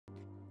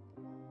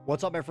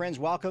What's up, my friends?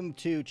 Welcome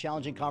to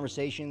Challenging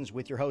Conversations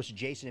with your host,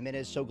 Jason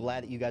Jimenez. So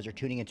glad that you guys are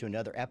tuning into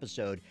another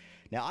episode.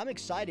 Now, I'm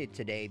excited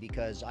today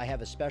because I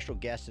have a special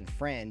guest and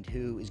friend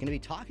who is going to be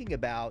talking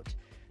about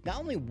not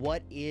only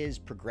what is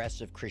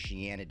progressive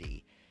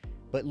Christianity,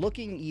 but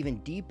looking even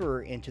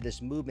deeper into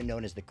this movement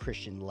known as the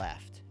Christian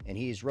left. And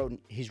he's written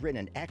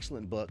an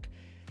excellent book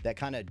that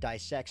kind of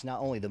dissects not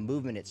only the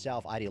movement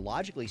itself,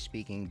 ideologically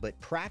speaking, but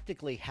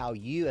practically how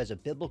you as a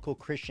biblical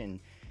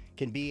Christian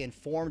can be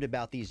informed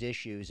about these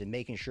issues and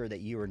making sure that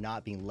you are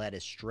not being led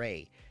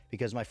astray.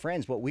 Because, my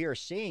friends, what we are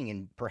seeing,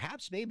 and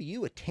perhaps maybe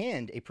you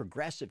attend a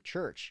progressive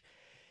church,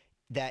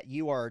 that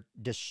you are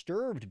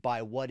disturbed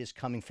by what is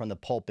coming from the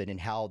pulpit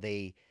and how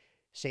they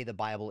say the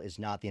Bible is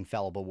not the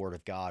infallible word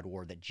of God,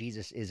 or that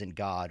Jesus isn't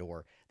God,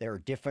 or there are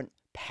different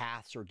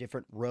paths or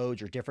different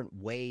roads or different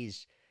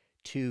ways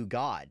to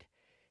God.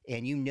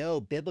 And you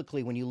know,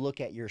 biblically, when you look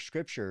at your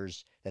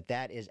scriptures, that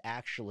that is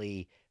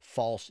actually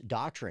false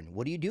doctrine.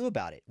 What do you do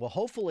about it? Well,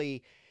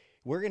 hopefully,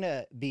 we're going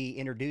to be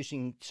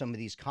introducing some of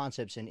these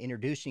concepts and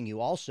introducing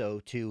you also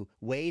to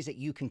ways that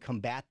you can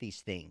combat these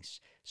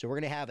things. So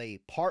we're going to have a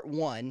part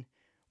one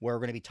where we're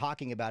going to be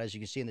talking about, as you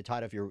can see in the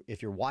title,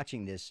 if you're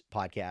watching this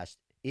podcast,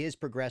 is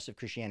progressive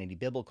Christianity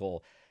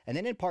biblical? And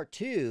then in part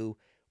two,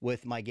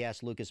 with my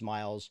guest, Lucas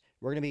Miles,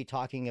 we're going to be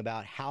talking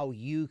about how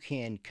you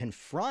can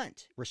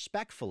confront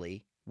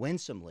respectfully,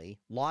 winsomely,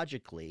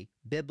 logically,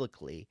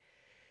 biblically,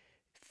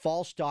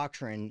 false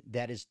doctrine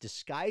that is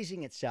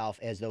disguising itself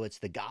as though it's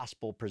the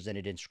gospel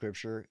presented in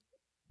Scripture,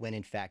 when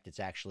in fact it's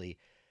actually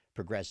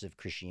progressive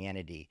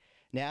Christianity.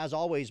 Now, as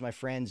always, my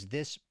friends,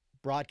 this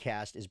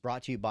broadcast is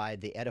brought to you by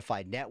the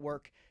Edify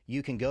Network.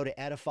 You can go to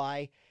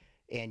Edify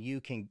and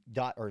you can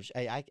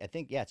I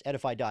think it's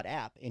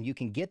edify.app, and you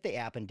can get the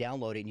app and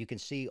download it, and you can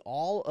see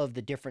all of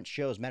the different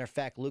shows. Matter of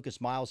fact, Lucas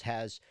Miles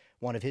has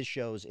one of his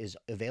shows is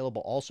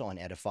available also on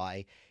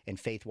Edify and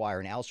FaithWire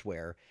and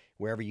elsewhere,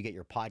 wherever you get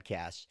your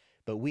podcasts.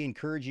 But we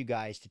encourage you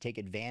guys to take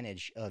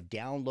advantage of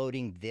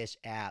downloading this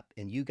app,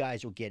 and you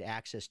guys will get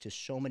access to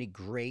so many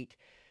great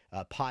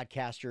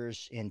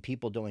podcasters and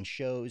people doing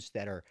shows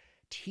that are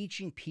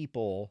teaching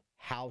people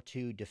how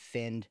to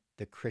defend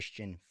the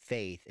Christian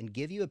faith and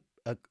give you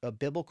a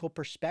biblical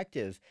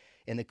perspective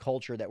in the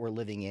culture that we're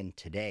living in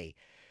today.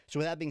 So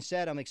with that being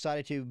said, I'm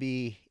excited to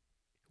be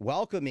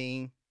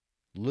welcoming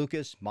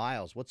Lucas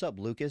Miles. What's up,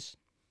 Lucas?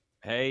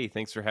 Hey,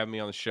 thanks for having me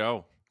on the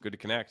show. Good to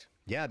connect.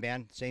 Yeah,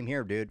 man. Same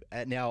here, dude.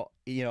 Now,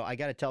 I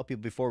got to tell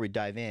people before we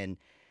dive in.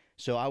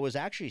 So I was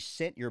actually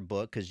sent your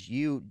book because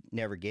you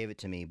never gave it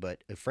to me,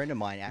 but a friend of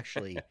mine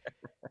actually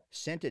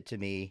sent it to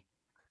me,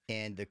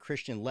 and the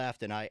Christian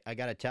left. And I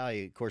got to tell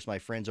you, of course, my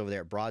friends over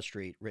there at Broad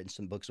Street, written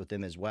some books with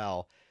them as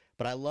well.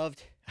 But I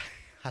loved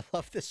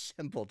the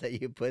symbol that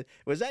you put.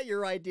 Was that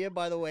your idea,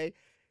 by the way?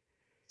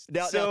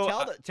 Now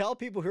tell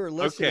people who are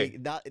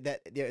listening, okay,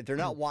 that they're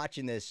not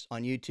watching this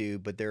on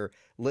YouTube, but they're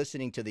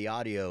listening to the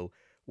audio.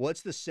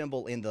 What's the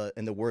symbol in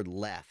the word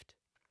left?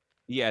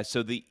 Yeah,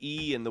 so the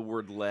E in the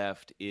word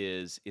left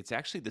it's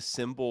actually the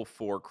symbol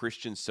for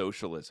Christian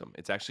socialism.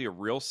 It's actually a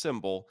real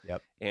symbol.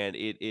 Yep. And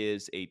it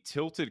is a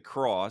tilted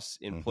cross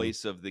in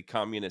place of the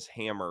communist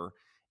hammer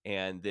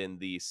and then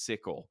the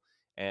sickle.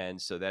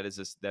 And so that's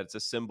a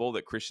symbol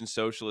that Christian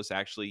socialists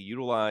actually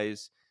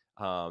utilize.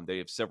 They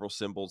have several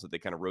symbols that they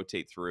kind of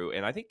rotate through.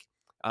 And I think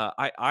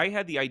I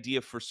had the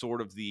idea for sort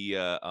of the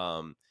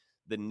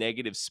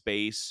negative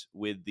space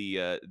with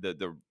the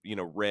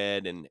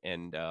red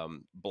and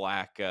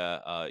black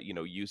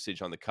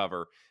usage on the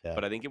cover. Yeah.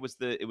 But I think it was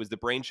the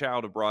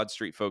brainchild of Broad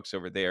Street folks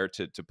over there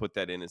to put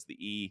that in as the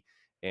E.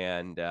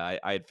 And I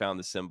had found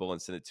the symbol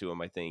and sent it to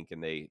them, I think,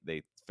 and they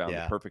found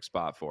the perfect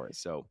spot for it.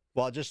 So,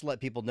 well, just to let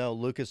people know,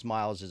 Lucas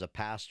Miles is a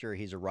pastor.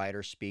 He's a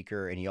writer,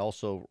 speaker, and he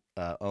also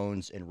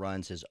owns and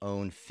runs his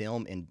own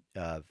film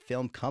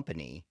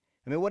company.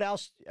 I mean, what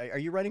else? Are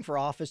you running for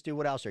office, dude?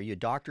 What else? Are you a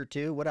doctor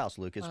too? What else,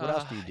 Lucas? What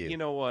else do you do? You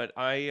know what?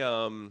 I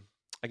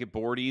get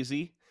bored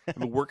easy. I've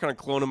been working on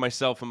cloning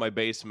myself in my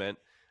basement.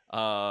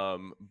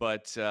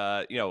 It's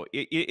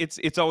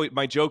always,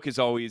 my joke is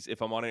always,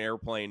 if I'm on an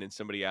airplane and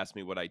somebody asks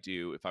me what I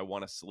do, if I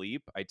want to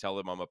sleep, I tell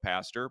them I'm a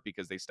pastor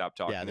because they stop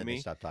talking to me. They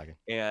stop talking.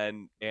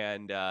 And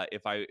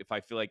if I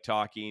feel like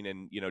talking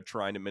and,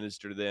 trying to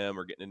minister to them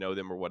or getting to know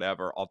them or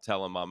whatever, I'll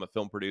tell them I'm a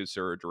film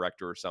producer or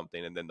director or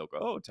something. And then they'll go,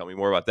 oh, tell me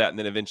more about that. And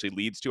then eventually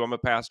leads to I'm a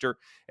pastor.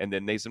 And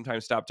then they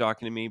sometimes stop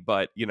talking to me,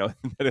 but,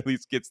 that at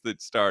least gets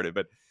it started.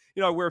 But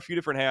I wear a few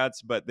different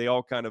hats, but they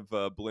all kind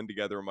of blend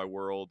together in my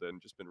world,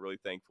 and just been really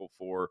thankful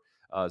for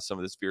some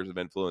of the spheres of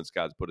influence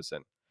God's put us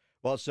in.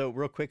 Well, so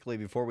real quickly,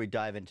 before we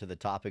dive into the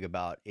topic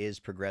about is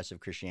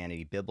progressive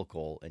Christianity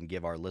biblical, and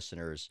give our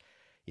listeners,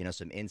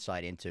 some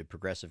insight into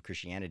progressive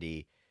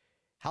Christianity,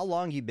 how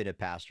long you been a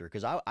pastor?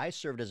 Because I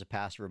served as a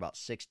pastor for about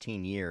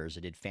 16 years.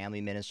 I did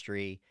family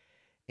ministry,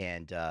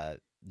 and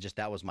just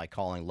that was my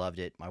calling. Loved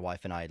it. My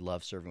wife and I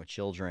loved serving with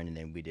children, and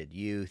then we did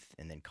youth,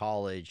 and then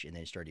college, and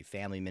then started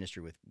family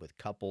ministry with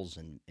couples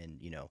and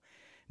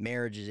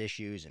marriages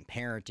issues and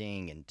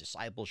parenting and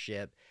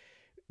discipleship.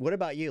 What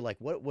about you? Like,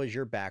 what was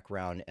your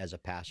background as a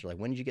pastor? Like,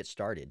 when did you get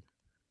started?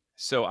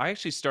 So I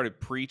actually started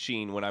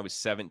preaching when I was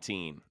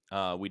 17.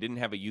 We didn't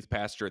have a youth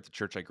pastor at the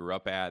church I grew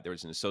up at. There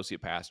was an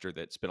associate pastor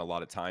that spent a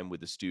lot of time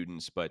with the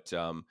students, but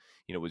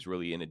was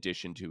really in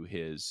addition to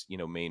his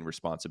main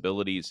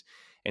responsibilities.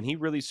 And he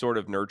really sort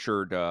of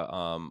nurtured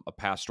a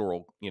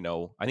pastoral.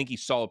 I think he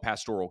saw a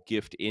pastoral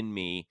gift in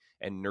me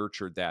and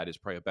nurtured that is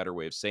probably a better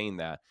way of saying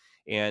that.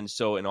 And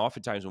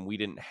oftentimes when we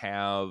didn't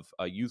have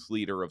a youth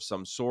leader of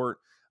some sort,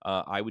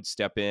 I would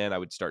step in. I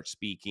would start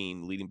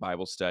speaking, leading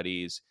Bible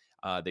studies.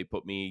 They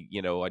put me,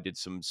 I did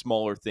some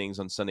smaller things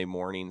on Sunday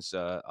mornings,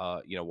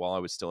 while I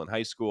was still in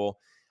high school.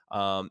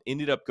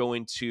 Ended up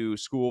going to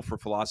school for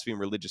philosophy and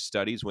religious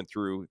studies, went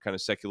through kind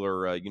of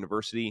secular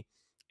university,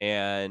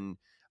 and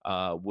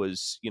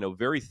was,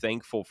 very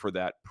thankful for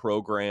that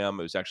program.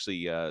 It was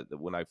actually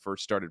when I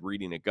first started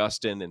reading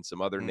Augustine and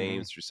some other Hmm.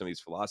 names through some of these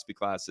philosophy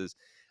classes.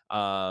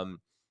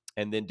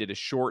 And then did a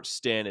short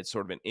stint at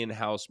sort of an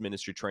in-house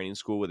ministry training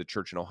school with a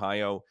church in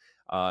Ohio.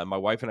 My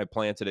wife and I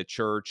planted a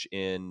church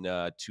in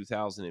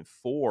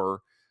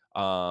 2004.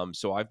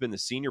 So I've been the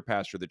senior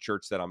pastor of the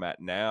church that I'm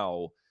at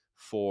now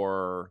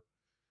for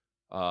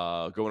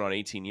going on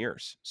 18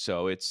 years.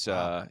 So it's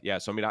Wow. yeah.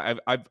 So I mean,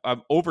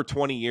 I've over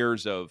 20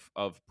 years of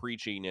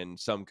preaching in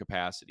some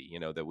capacity.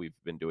 That we've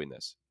been doing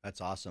this.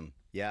 That's awesome.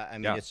 Yeah, I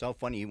mean, Yeah, it's so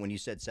funny when you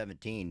said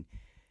 17.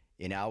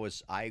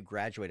 I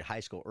graduated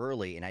high school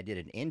early, and I did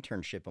an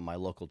internship in my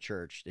local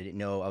church. They didn't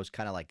know. I was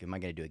kind of like, am I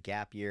going to do a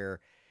gap year?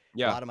 A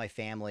yeah. lot of my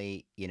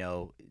family,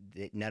 none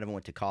of them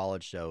went to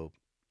college, so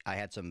I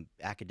had some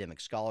academic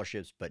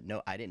scholarships, but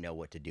no, I didn't know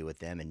what to do with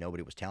them, and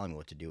nobody was telling me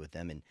what to do with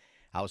them, and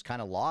I was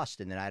kind of lost.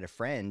 And then I had a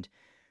friend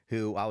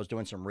who I was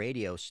doing some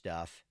radio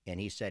stuff, and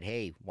he said,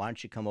 "Hey, why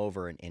don't you come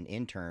over and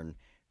intern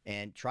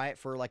and try it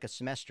for like a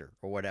semester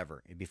or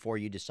whatever before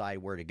you decide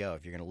where to go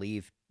if you're going to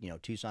leave,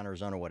 Tucson,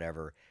 Arizona, or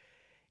whatever."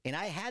 And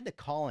I had the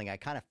calling. I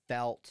kind of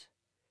felt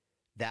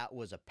that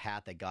was a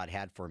path that God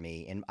had for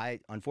me. And I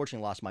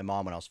unfortunately lost my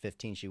mom when I was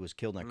 15. She was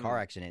killed in a car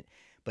Mm. accident.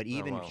 But Oh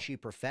even wow. she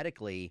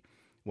prophetically,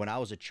 when I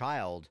was a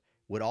child,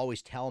 would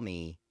always tell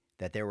me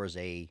that there was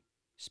a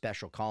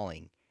special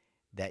calling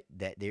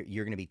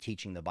you're going to be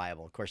teaching the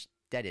Bible. Of course,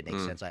 that didn't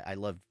make Mm. sense. I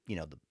love,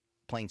 the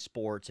playing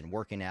sports and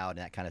working out and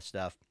that kind of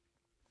stuff.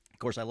 Of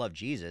course, I love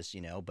Jesus,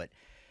 but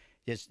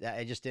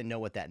I just didn't know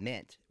what that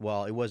meant.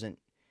 Well, it wasn't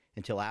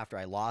until after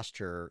I lost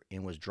her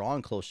and was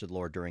drawn close to the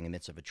Lord during the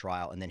midst of a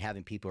trial, and then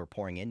having people who are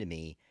pouring into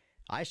me,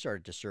 I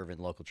started to serve in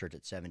the local church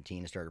at 17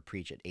 and started to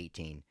preach at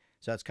 18.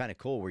 So that's kind of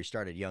cool where you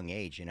start at a young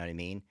age, you know what I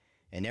mean?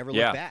 And never look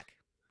Yeah. back,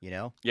 you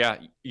know?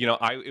 Yeah,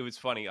 it was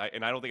funny,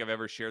 and I don't think I've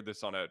ever shared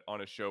this on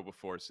a show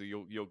before, so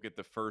you'll get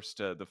the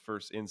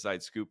first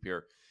inside scoop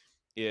here.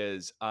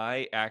 Is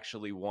I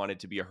actually wanted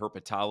to be a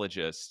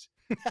herpetologist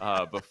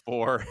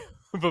before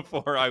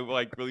before I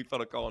like really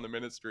felt a call in the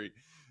ministry.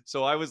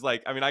 So I was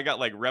like, I mean, I got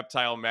like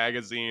Reptile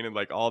magazine and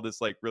like all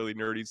this like really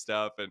nerdy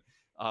stuff, and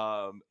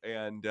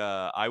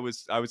I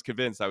was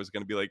convinced I was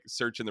going to be like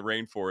searching the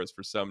rainforest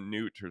for some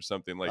newt or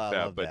something like I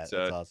that. love But that.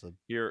 That's awesome.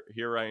 here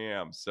I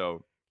am.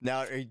 So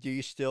Now, do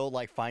you still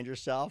like find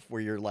yourself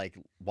where you're like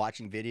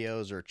watching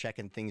videos or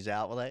checking things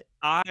out with it?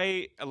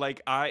 I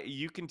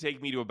you can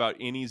take me to about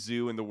any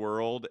zoo in the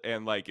world,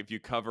 and like if you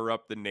cover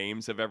up the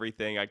names of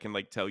everything, I can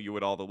like tell you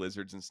what all the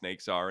lizards and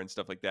snakes are and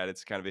stuff like that.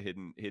 It's kind of a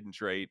hidden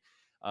trait.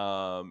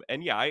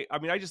 And yeah, I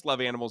mean I just love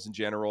animals in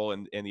general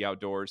and the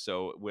outdoors.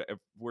 So if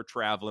we're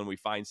traveling, we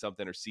find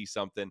something or see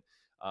something.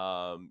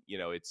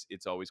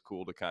 It's always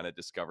cool to kind of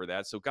discover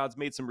that. So God's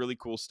made some really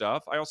cool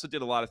stuff. I also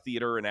did a lot of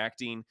theater and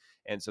acting,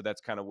 and so that's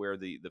kind of where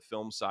the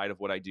film side of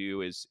what I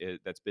do is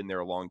that's been there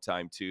a long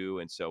time too.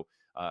 And so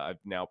I've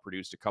now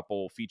produced a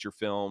couple feature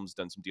films,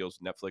 done some deals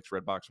with Netflix,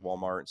 Redbox,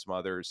 Walmart, and some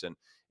others,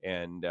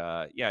 and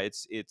yeah,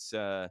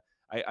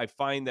 I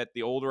find that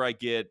the older I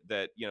get,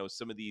 that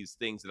some of these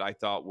things that I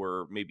thought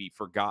were maybe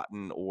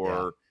forgotten Yeah.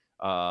 or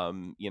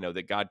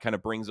that God kind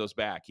of brings those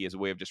back. He has a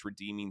way of just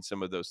redeeming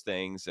some of those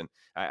things, and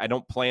I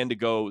don't plan to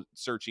go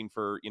searching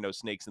for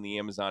snakes in the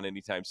Amazon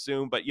anytime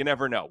soon, but you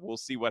never know. We'll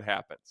see what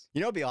happens.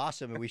 It'd be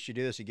awesome, and we should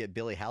do this and get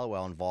Billy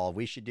Hallowell involved.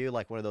 We should do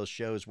like one of those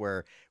shows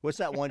where what's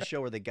that one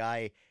show where the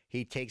guy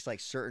he takes like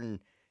certain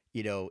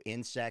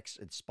insects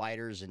and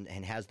spiders and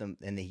has them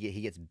and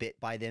he gets bit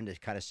by them to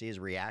kind of see his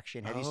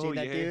reaction. Have you Oh seen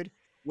that, yeah. dude?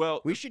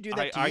 Well, We should do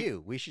that to I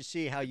you. We should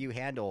see how you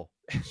handle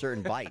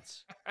certain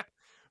bites.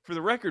 for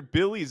the record,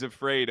 Billy's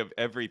afraid of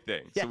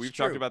everything. Yeah, So it's we've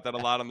talked true. about that a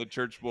lot on the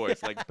Church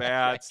Boys, like Right,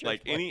 bats, Church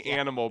like Boys. any Yeah,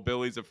 animal,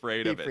 Billy's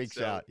afraid he of it. freaks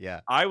So out.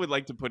 Yeah, I would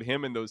like to put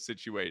him in those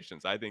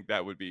situations. I think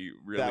that would be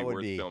really that would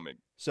worth be. filming.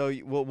 So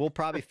we'll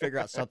probably figure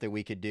out something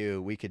we could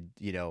do. We could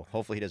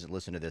hopefully he doesn't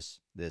listen to this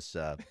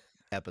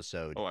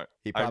episode. Oh,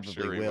 He I'm probably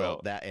sure he will.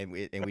 will. That and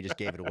we just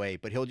gave it away.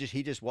 But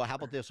he just well, how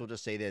about this? We'll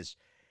just say this,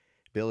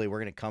 Billy. We're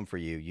gonna come for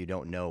you. You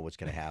don't know what's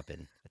gonna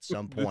happen at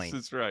some This point.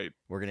 is right.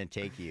 We're gonna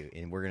take you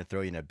and we're gonna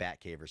throw you in a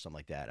bat cave or something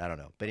like that. I don't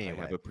know. But I have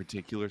anyway, a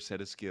particular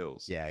set of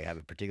skills. yeah, I have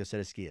a particular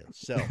set of skills.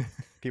 So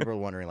people are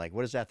wondering like,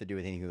 what does that have to do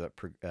with anything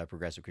about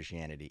progressive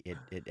Christianity?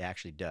 It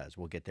actually does.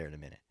 We'll get there in a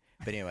minute.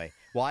 But anyway,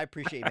 well, I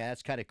appreciate, man.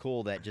 That's kind of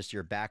cool that just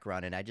your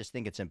background, and I just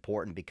think it's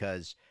important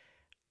because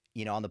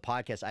on the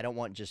podcast, I don't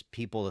want just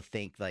people to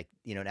think like,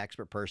 an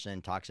expert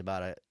person talks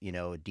about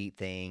a deep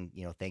thing,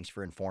 thanks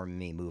for informing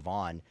me, move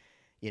on.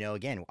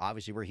 Again,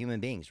 obviously we're human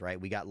beings, right?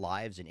 We got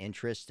lives and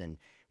interests, and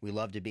we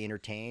love to be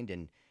entertained.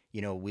 And,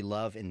 we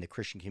love in the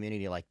Christian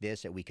community like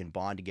this that we can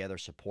bond together,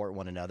 support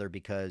one another,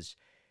 because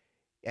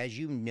as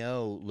you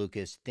know,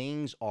 Lucas,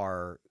 things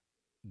are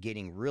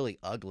getting really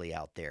ugly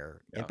out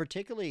there. And Yeah.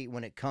 particularly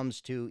when it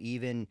comes to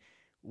even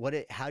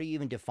how do you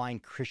even define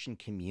Christian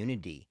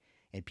community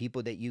and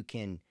people that you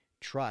can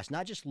trust,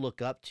 not just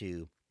look up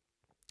to,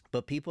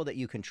 but people that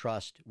you can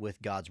trust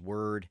with God's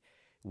word,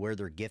 where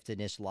their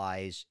giftedness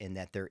lies, and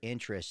that their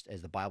interest,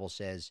 as the Bible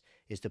says,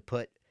 is to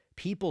put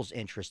people's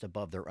interest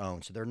above their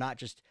own. So they're not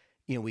just,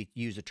 we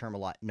use the term a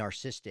lot,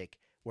 narcissistic,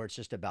 where it's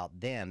just about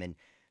them. And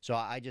so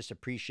I just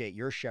appreciate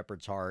your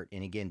shepherd's heart,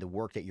 and again, the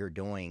work that you're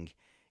doing,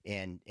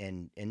 and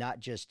not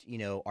just,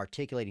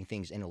 articulating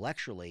things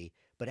intellectually,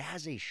 but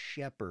as a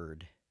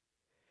shepherd,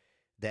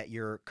 that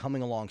you're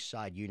coming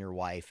alongside, you and your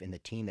wife and the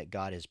team that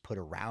God has put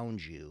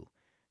around you,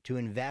 to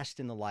invest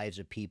in the lives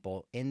of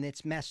people. And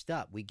it's messed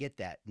up. We get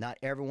that. Not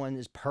everyone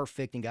is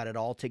perfect and got it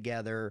all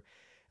together.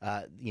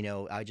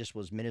 I just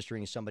was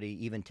ministering to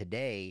somebody even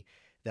today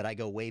that I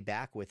go way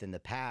back with in the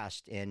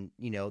past, and,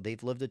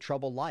 they've lived a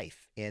troubled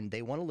life and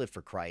they want to live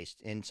for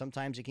Christ. And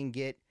sometimes it can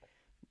get,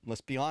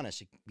 let's be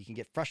honest, you can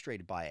get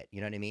frustrated by it.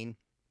 You know what I mean?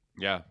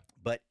 Yeah.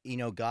 But,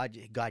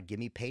 God, give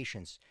me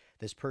patience.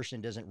 This person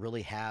doesn't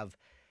really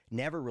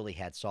never really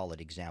had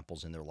solid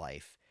examples in their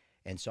life.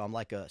 And so I'm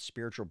like a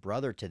spiritual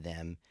brother to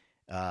them.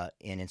 And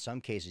in some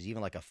cases,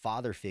 even like a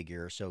father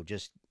figure. So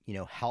just,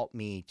 help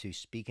me to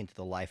speak into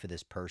the life of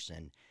this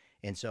person.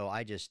 And so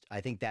I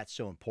think that's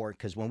so important,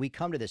 because when we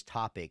come to this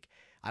topic,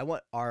 I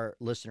want our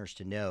listeners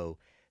to know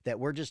that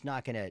we're just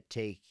not going to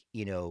take,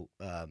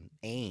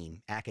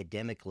 aim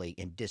academically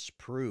and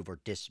disprove or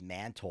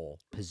dismantle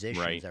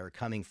positions Right. that are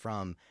coming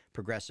from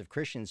progressive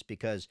Christians,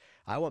 because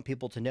I want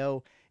people to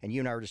know, and you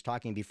and I were just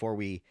talking before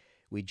we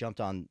jumped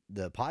on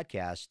the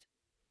podcast,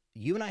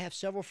 you and I have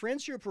several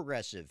friends who are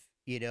progressive,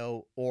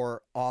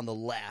 or on the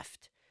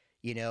left,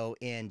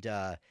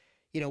 and,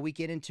 we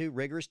get into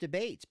rigorous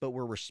debates, but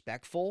we're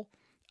respectful.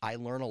 I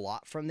learn a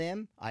lot from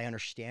them. I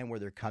understand where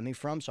they're coming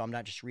from. So I'm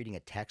not just reading a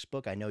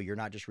textbook. I know you're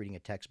not just reading a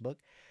textbook.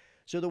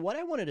 So what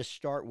I wanted to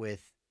start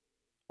with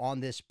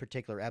on this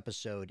particular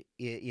episode,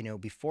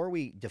 before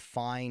we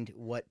defined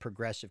what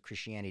progressive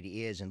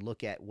Christianity is and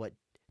look at what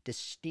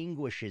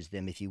distinguishes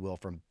them, if you will,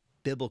 from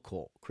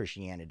biblical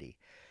Christianity,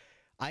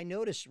 I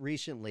noticed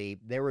recently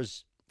there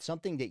was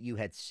something that you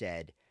had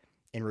said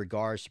in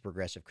regards to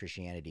progressive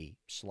Christianity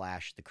 /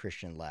 the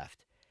Christian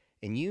left.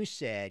 And you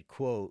said,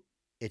 quote,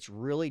 "It's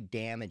really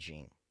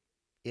damaging.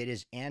 It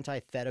is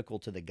antithetical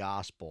to the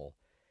gospel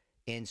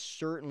and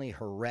certainly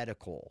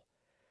heretical."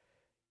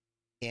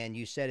 And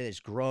you said it is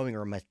growing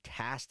or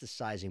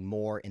metastasizing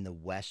more in the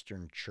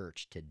Western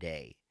church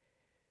today.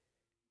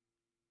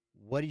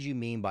 What did you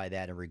mean by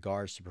that in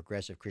regards to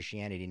progressive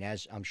Christianity? And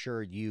as I'm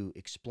sure you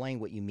explain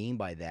what you mean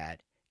by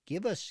that,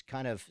 give us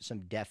kind of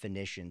some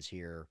definitions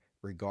here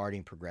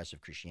regarding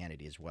progressive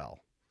Christianity as well.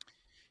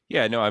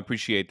 Yeah, no, I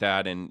appreciate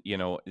that. And,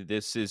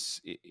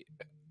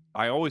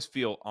 I always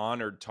feel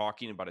honored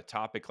talking about a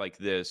topic like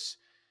this,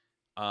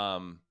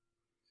 um,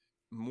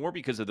 more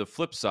because of the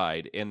flip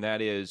side. And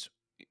that is,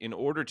 in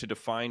order to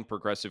define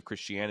progressive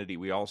Christianity,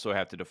 we also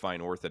have to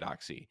define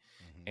orthodoxy.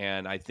 Mm-hmm.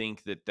 And I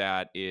think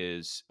that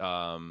is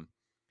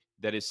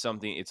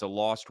something, it's a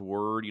lost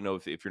word.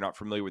 If you're not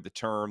familiar with the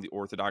term, the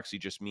orthodoxy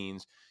just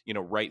means,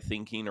 right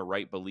thinking or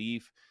right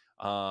belief.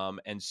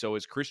 And so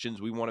as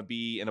Christians, we want to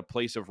be in a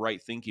place of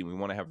right thinking. We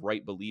want to have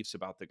right beliefs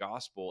about the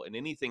gospel, and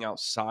anything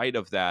outside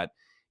of that,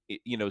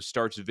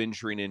 starts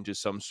venturing into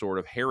some sort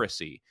of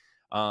heresy.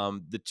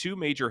 The two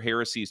major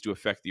heresies to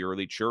affect the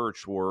early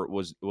church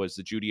was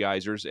the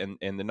Judaizers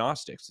and the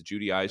Gnostics. The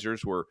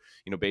Judaizers were,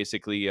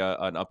 basically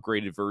an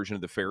upgraded version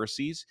of the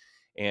Pharisees,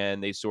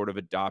 and they sort of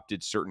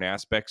adopted certain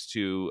aspects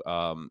to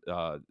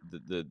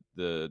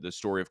the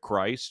story of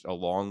Christ,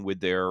 along with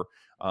their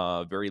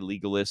very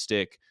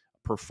legalistic,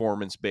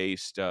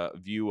 performance-based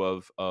view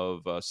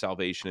of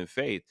salvation and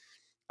faith.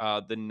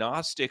 The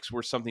Gnostics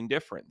were something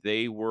different.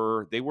 They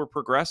were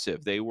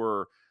progressive. They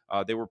were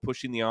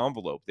pushing the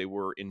envelope. They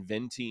were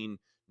inventing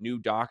new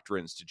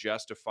doctrines to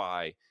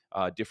justify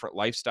different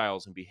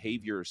lifestyles and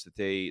behaviors that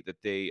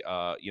they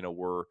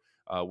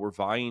were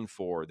vying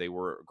for. They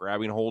were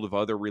grabbing hold of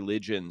other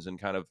religions and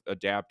kind of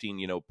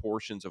adapting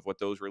portions of what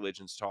those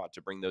religions taught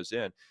to bring those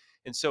in.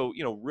 And so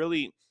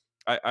really,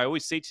 I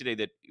always say today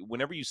that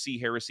whenever you see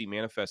heresy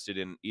manifested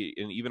in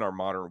even our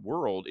modern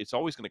world, it's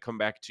always going to come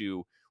back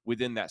to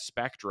within that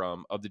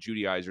spectrum of the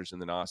Judaizers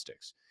and the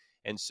Gnostics.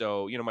 And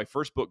so, my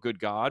first book, Good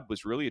God,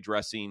 was really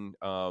addressing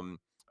some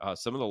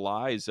of the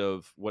lies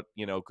of what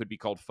could be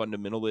called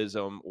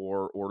fundamentalism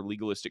or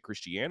legalistic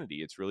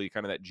Christianity. It's really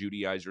kind of that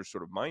Judaizer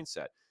sort of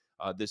mindset.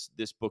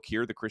 This book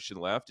here, The Christian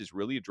Left, is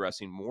really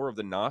addressing more of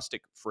the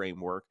Gnostic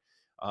framework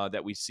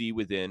that we see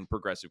within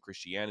progressive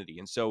Christianity.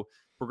 And so,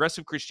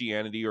 progressive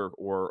Christianity,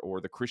 or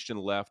the Christian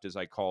left, as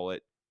I call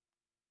it,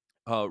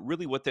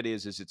 Really, what that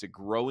is it's a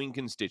growing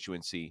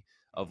constituency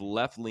of Mhm.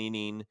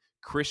 left-leaning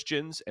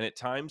Christians, and at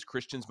times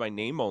Christians by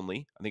name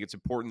only. I think it's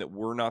important that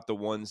we're not the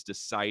ones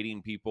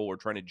deciding people or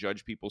trying to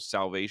judge people's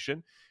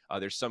salvation.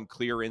 There's some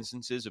clear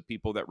instances of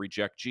people that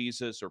reject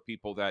Jesus, or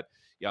people that,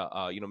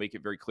 yeah, make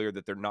it very clear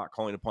that they're not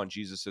calling upon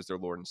Jesus as their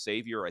Lord and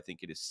Savior. I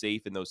think it is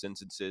safe in those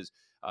instances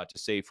to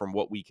say, from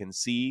what we can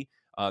see,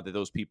 that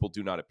those people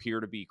do not appear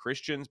to be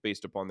Christians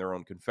based upon their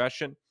own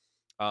confession.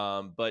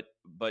 But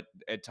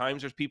at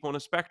times there's people in a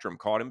spectrum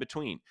caught in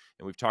between,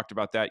 and we've talked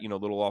about that, a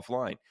little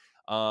offline.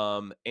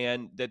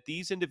 And that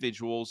these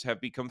individuals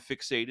have become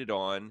fixated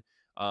on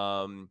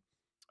um,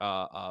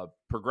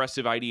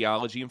 progressive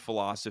ideology and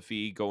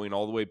philosophy, going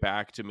all the way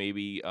back to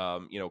maybe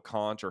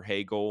Kant or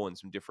Hegel and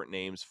some different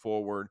names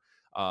forward.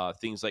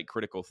 Things like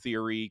critical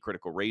theory,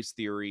 critical race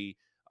theory,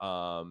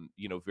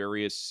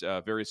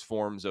 various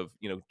forms of,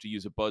 to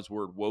use a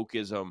buzzword,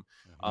 wokeism.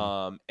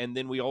 Mhm. And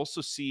then we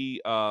also see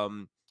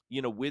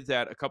with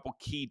that, a couple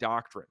key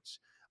doctrines: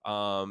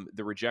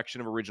 the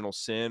rejection of original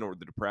sin or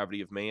the depravity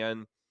of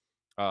man,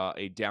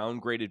 a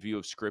downgraded view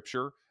of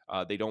Scripture.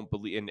 They don't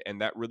believe,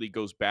 and that really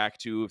goes back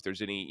to, if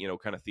there's any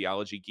kind of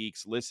theology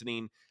geeks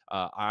listening,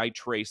 I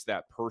trace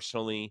that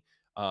personally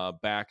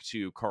back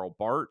to Karl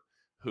Barth,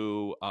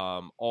 who,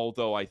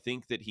 although I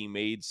think that he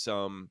made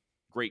some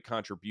great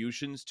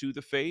contributions to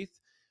the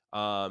faith,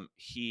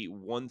 he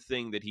one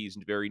thing that he's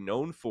very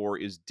known for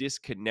is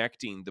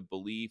disconnecting the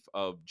belief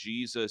of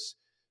Jesus,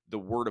 the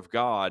Word of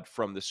God,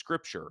 from the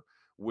Scripture,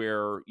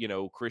 where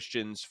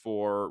Christians,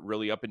 for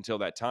really up until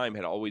that time,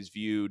 had always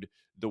viewed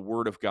the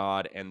Word of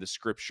God and the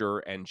Scripture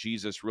and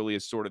Jesus really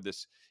as sort of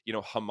this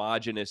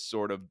homogenous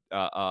sort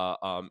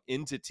of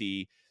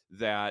entity,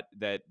 that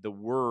the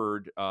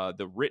Word,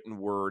 the written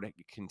Word,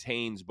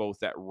 contains both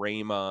that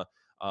rhema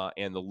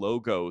and the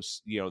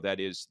logos, that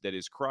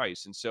is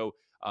Christ. And so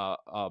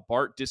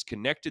Bart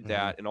disconnected Mhm.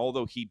 that, and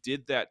although he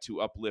did that to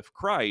uplift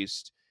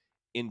Christ,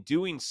 in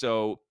doing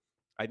so,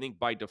 I think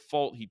by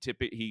default he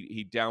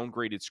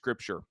downgraded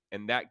Scripture,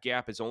 and that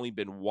gap has only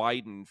been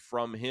widened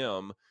from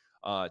him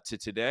to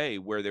today,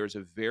 where there's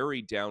a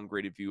very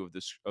downgraded view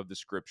of the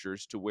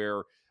Scriptures, to where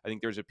I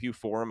think there's a Pew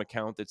Forum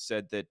account that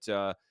said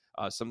that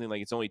something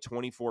like it's only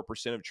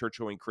 24% of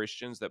church-going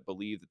Christians that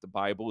believe that the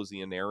Bible is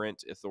the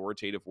inerrant,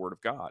 authoritative Word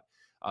of God.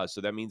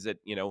 So that means that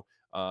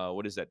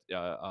what is that?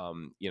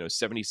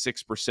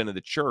 76% of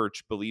the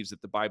church believes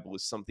that the Bible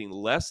is something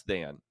less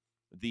than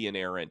the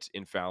inerrant,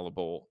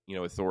 infallible,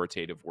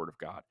 authoritative Word of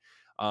God.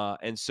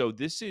 And so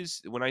this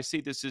is, when I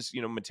say this is,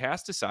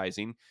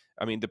 metastasizing,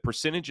 I mean, the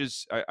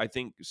percentages, I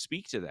think,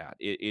 speak to that.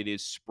 It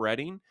is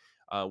spreading.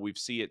 We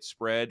see it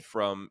spread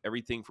from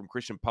everything from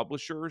Christian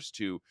publishers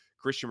to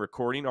Christian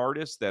recording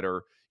artists that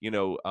are,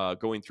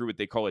 going through what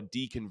they call a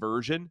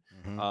deconversion.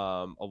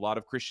 Mhm. A lot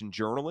of Christian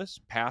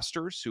journalists,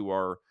 pastors who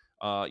are,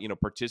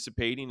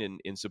 participating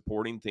in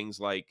supporting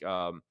things like,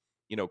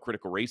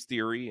 critical race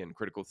theory and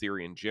critical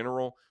theory in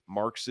general,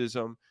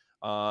 Marxism,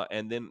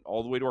 and then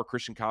all the way to our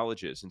Christian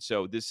colleges. And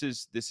so this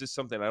is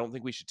something I don't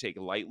think we should take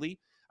lightly.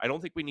 I don't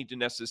think we need to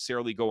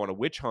necessarily go on a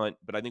witch hunt,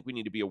 but I think we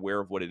need to be aware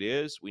of what it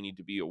is. We need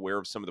to be aware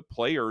of some of the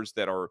players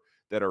that are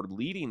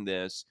leading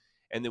this,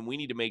 and then we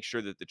need to make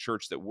sure that the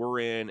church that we're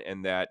in,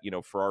 and that,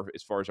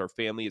 as far as our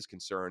family is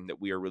concerned,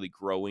 that we are really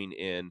growing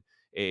in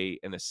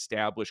an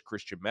established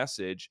Christian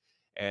message.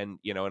 And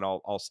and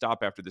I'll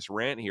stop after this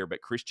rant here,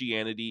 but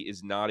Christianity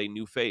is not a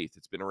new faith.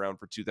 It's been around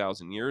for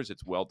 2,000 years.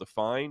 It's well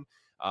defined.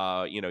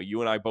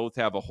 You and I both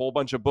have a whole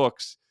bunch of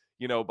books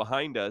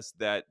behind us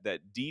that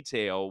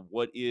detail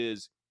what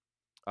is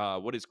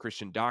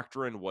Christian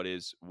doctrine,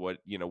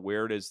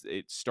 where does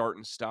it start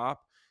and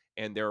stop,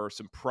 and there are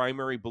some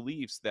primary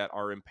beliefs that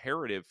are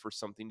imperative for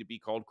something to be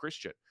called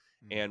Christian.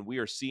 Mhm. And we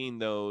are seeing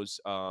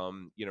those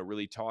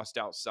really tossed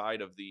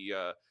outside of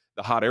the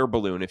hot air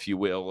balloon, if you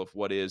will, of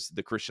what is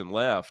the Christian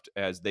left,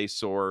 as they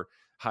soar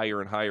higher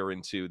and higher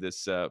into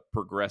this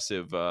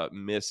progressive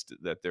mist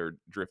that they're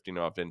drifting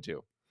off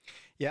into.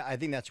 Yeah, I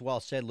think that's well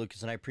said,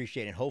 Lucas, and I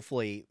appreciate it.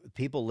 Hopefully,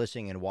 people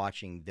listening and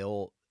watching,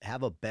 they'll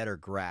have a better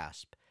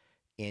grasp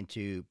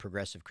into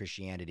progressive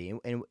Christianity.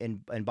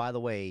 And by the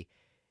way,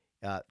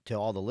 to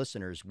all the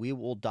listeners, we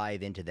will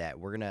dive into that.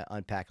 We're going to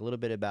unpack a little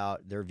bit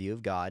about their view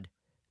of God,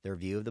 their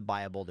view of the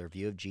Bible, their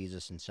view of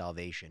Jesus and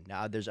salvation.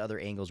 Now, there's other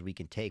angles we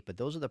can take, but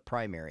those are the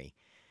primary.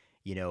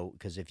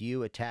 Because if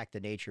you attack the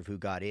nature of who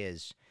God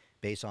is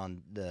based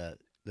on the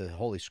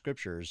Holy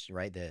Scriptures,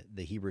 right,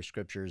 the Hebrew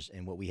Scriptures,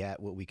 and what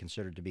we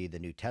consider to be the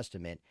New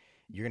Testament,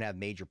 you're going to have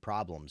major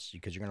problems,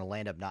 because you're going to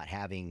land up not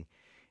having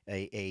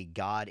a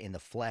God in the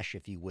flesh,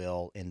 if you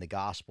will, in the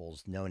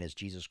Gospels, known as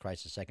Jesus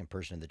Christ, the second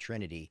person of the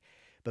Trinity.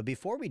 But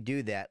before we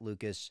do that,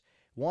 Lucas,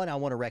 one, I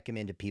want to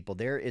recommend to people,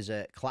 there is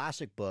a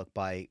classic book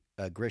by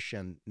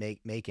Grisham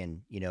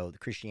Machen, the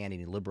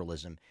Christianity and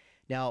Liberalism.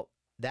 Now,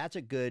 that's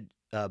a good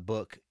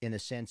book in the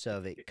sense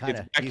of it kind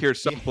It's of, back here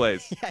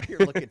someplace. yeah, you're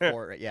looking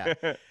for it, yeah.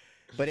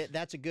 But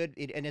that's a good,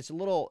 and it's a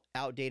little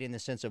outdated in the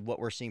sense of what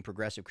we're seeing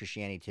progressive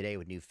Christianity today,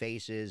 with new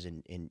faces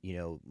and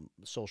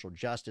social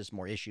justice,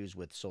 more issues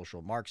with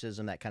social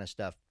Marxism, that kind of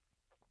stuff.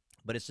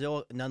 but it's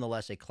still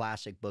nonetheless a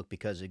classic book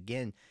because,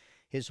 again,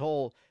 his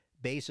whole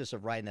basis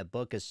of writing that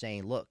book is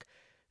saying, look,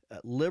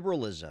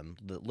 liberalism,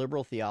 the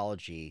liberal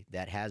theology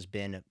that has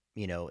been,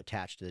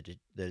 attached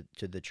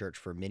to the church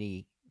for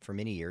many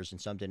years,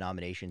 and some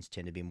denominations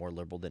tend to be more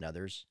liberal than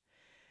others.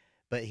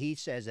 But he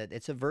says that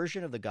it's a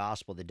version of the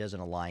gospel that doesn't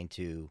align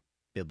to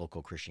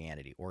biblical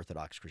Christianity,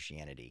 Orthodox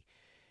Christianity,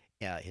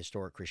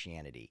 historic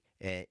Christianity.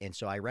 And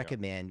so I Yeah.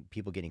 recommend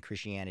people getting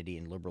Christianity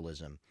and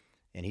liberalism.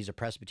 And he's a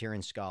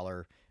Presbyterian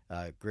scholar,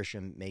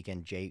 Grisham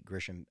Macon, J.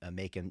 Grisham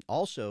Macon.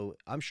 Also,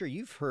 I'm sure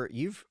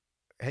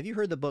have you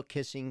heard the book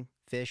Kissing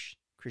Fish,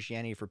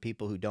 Christianity for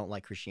People Who Don't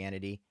Like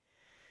Christianity?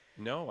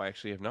 No, I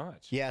actually have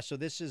not. Yeah, so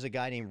this is a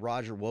guy named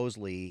Roger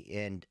Wosley,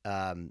 and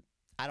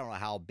I don't know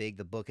how big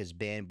the book has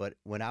been, but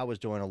when I was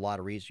doing a lot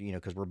of research,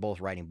 because we're both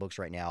writing books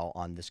right now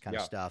on this kind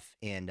of Yeah. stuff,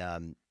 and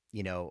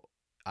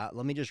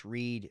let me just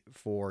read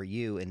for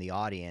you in the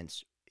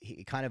audience,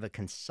 kind of a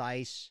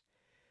concise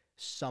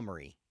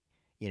summary,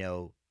 you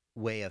know,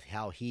 way of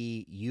how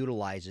he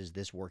utilizes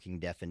this working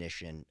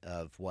definition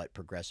of what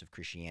progressive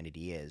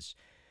Christianity is.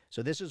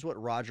 So this is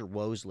what Roger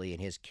Wosley in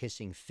his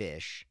Kissing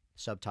Fish,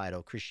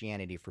 subtitle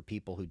Christianity for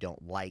People Who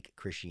Don't Like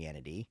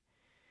Christianity.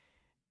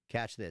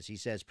 Catch this. He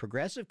says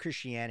progressive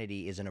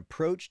Christianity is an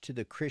approach to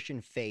the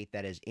Christian faith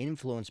that is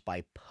influenced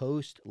by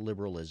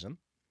post-liberalism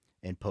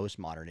and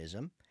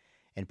postmodernism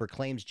and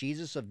proclaims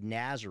Jesus of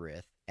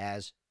Nazareth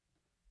as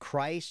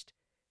Christ,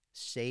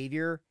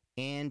 Savior,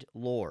 and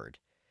Lord.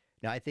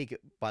 Now, I think,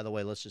 by the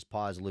way, let's just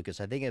pause,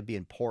 Lucas. I think it'd be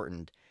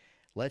important.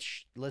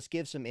 Let's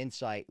give some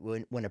insight.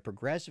 When a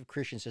progressive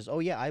Christian says, "Oh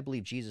yeah, I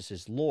believe Jesus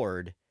is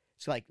Lord,"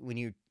 it's like when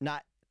you're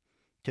not,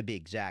 to be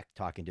exact,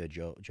 talking to a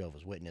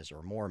Jehovah's Witness or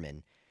a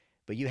Mormon,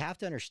 but you have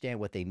to understand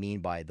what they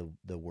mean by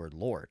the word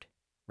Lord,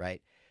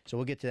 right? So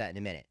we'll get to that in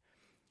a minute.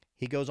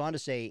 He goes on to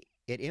say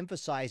it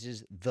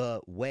emphasizes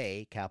the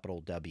way,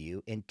 capital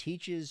W, and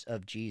teaches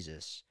of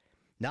Jesus,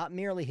 not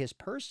merely his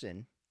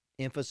person,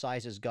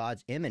 emphasizes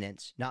God's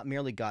immanence, not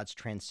merely God's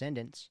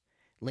transcendence,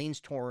 leans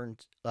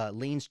towards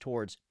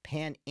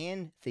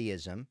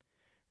panentheism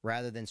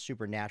rather than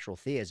supernatural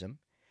theism,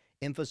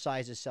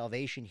 emphasizes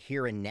salvation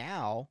here and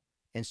now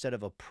instead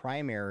of a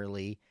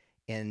primarily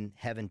in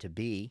heaven to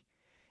be,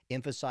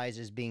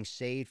 emphasizes being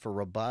saved for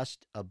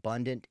robust,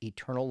 abundant,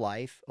 eternal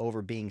life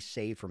over being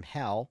saved from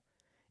hell,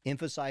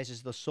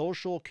 emphasizes the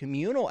social,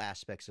 communal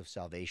aspects of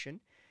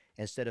salvation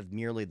instead of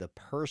merely the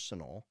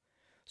personal,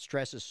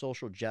 stresses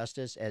social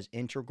justice as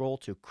integral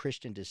to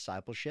Christian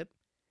discipleship,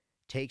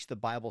 takes the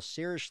Bible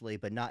seriously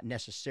but not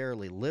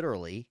necessarily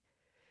literally,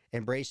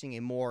 embracing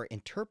a more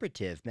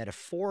interpretive,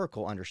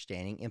 metaphorical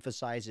understanding,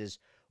 emphasizes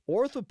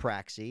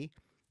orthopraxy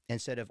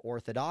instead of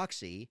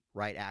orthodoxy,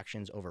 right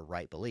actions over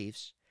right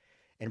beliefs,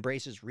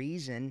 embraces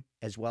reason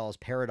as well as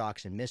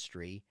paradox and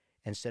mystery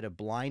instead of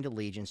blind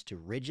allegiance to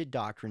rigid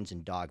doctrines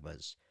and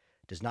dogmas,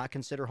 does not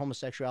consider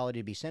homosexuality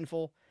to be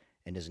sinful,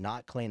 and does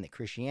not claim that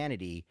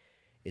Christianity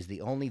is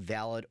the only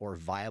valid or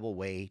viable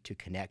way to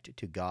connect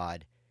to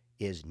God,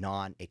 is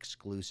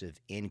non-exclusive,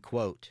 end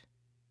quote.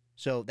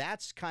 So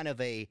that's kind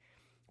of a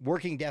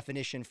working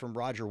definition from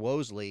Roger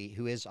Wosley,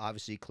 who is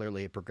obviously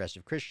clearly a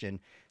progressive Christian.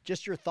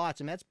 Just your thoughts,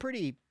 and that's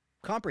pretty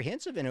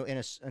comprehensive in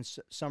a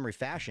summary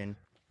fashion.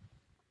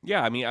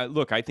 Yeah, I mean,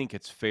 look, I think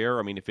it's fair.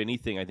 I mean, if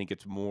anything, I think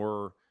it's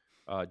more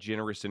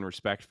generous and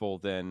respectful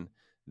than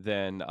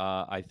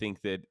I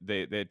think that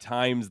the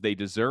times they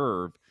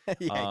deserve.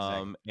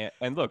 Yeah, exactly.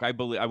 And look, I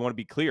want to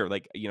be clear.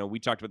 Like, we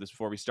talked about this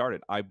before we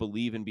started. I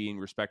believe in being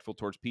respectful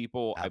towards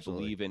people. I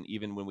Absolutely. believe in,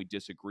 even when we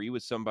disagree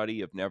with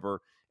somebody, of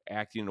never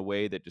acting in a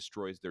way that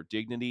destroys their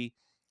dignity.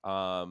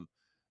 Um,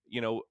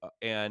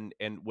 and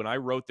when I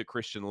wrote The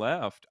Christian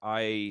Left,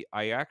 I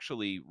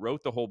actually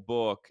wrote the whole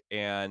book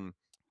and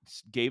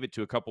gave it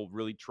to a couple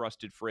really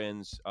trusted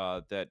friends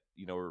that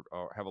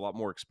have a lot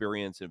more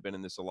experience and have been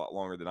in this a lot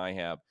longer than I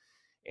have,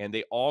 and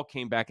they all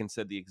came back and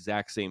said the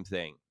exact same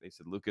thing. They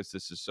said, "Lucas,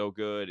 this is so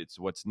good. It's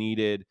what's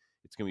needed.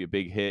 It's going to be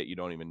a big hit. You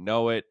don't even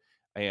know it,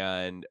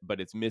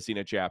 but it's missing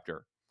a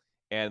chapter."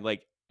 And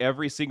like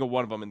every single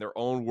one of them, in their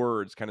own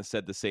words, kind of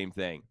said the same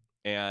thing,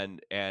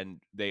 and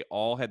they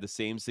all had the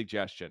same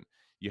suggestion: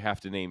 you have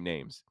to name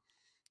names.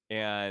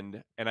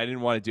 And I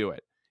didn't want to do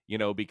it,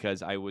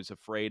 because I was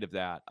afraid of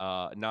that.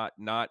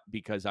 Not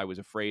because I was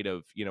afraid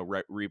of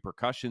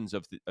repercussions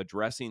of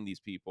addressing these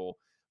people,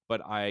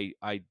 but I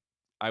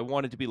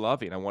wanted to be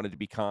loving. I wanted to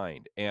be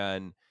kind,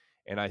 and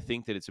I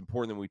think that it's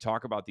important that when we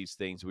talk about these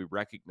things, we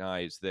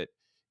recognize that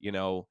you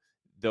know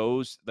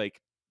those,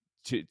 like,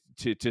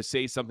 to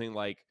say something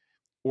like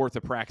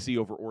orthopraxy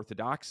over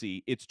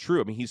orthodoxy. It's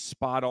true. I mean, he's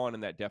spot on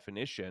in that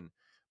definition,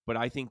 but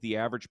I think the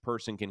average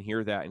person can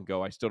hear that and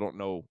go, I still don't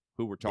know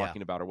who we're Yeah.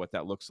 talking about or what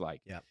that looks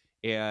like. Yeah.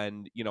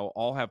 And,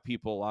 I'll have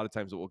people a lot of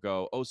times that will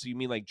go, oh, so you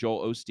mean like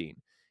Joel Osteen?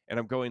 And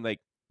I'm going like,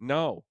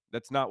 no,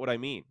 that's not what I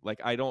mean.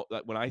 Like, I don't,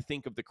 when I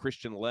think of the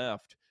Christian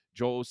left,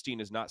 Joel Osteen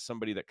is not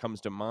somebody that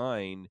comes to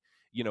mind.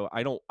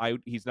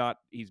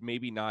 He's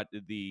maybe not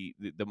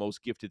the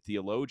most gifted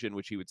theologian,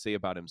 which he would say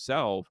about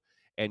himself.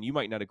 And you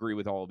might not agree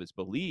with all of his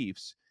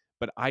beliefs,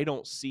 but I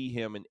don't see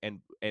him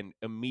and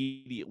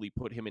immediately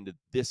put him into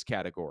this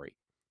category.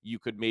 You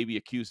could maybe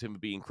accuse him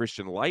of being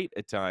Christian light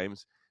at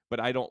times, but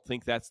I don't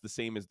think that's the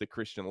same as the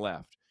Christian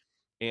left.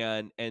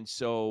 And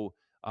so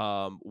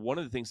one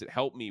of the things that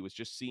helped me was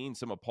just seeing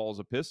some of Paul's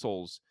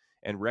epistles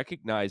and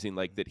recognizing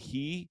like that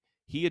he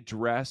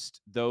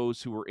addressed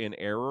those who were in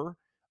error,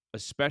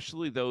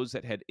 especially those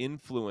that had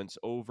influence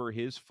over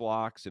his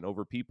flocks and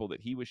over people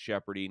that he was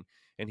shepherding.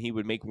 And he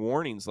would make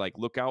warnings like,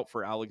 look out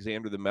for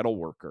Alexander the metal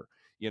worker,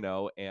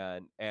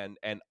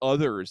 and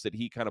others that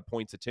he kind of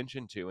points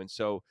attention to. And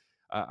so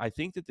I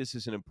think that this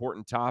is an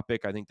important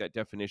topic. I think that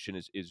definition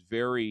is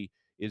very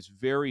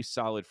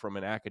solid from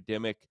an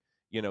academic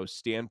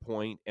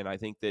standpoint. And I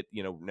think that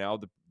now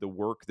the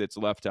work that's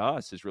left to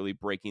us is really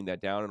breaking that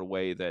down in a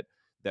way that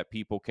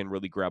people can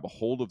really grab a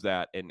hold of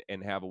that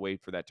and have a way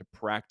for that to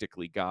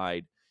practically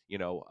guide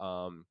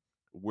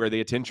where they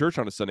attend church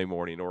on a Sunday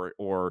morning,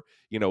 or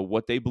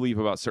what they believe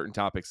about certain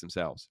topics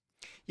themselves.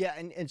 Yeah,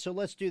 and so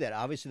let's do that.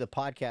 Obviously, the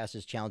podcast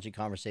is Challenging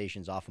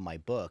Conversations off of my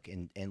book,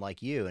 and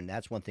like you, and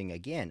that's one thing,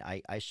 again,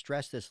 I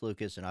stress this,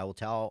 Lucas, and I will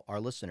tell our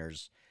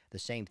listeners the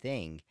same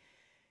thing.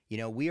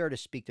 We are to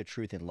speak the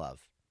truth in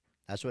love.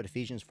 That's what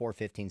Ephesians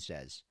 4:15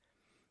 says.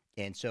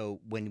 And so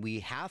when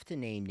we have to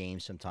name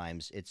names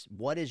sometimes, it's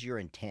what is your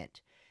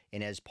intent?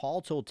 And as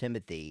Paul told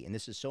Timothy, and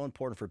this is so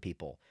important for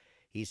people,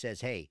 he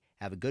says, hey,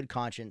 have a good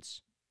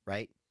conscience,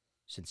 right?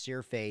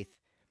 Sincere faith,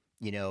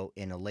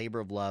 in a labor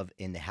of love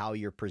in how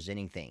you're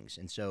presenting things.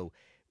 And so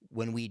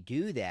when we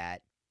do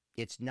that,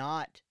 it's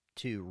not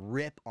to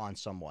rip on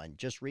someone.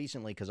 Just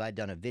recently, because I'd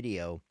done a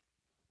video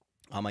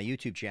on my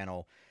YouTube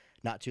channel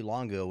not too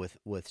long ago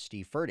with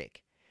Steve Furtick.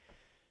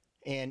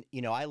 And,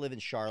 I live in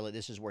Charlotte.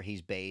 This is where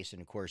he's based.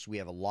 And, of course, we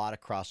have a lot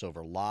of crossover,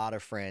 a lot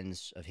of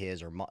friends of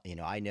his, or,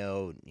 I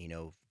know,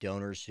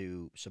 donors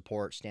who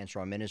support Stand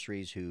Strong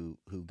Ministries who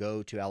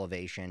go to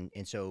Elevation.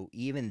 And so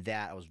even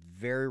that, I was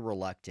very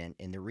reluctant.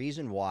 And the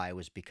reason why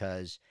was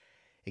because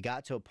it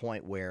got to a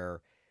point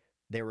where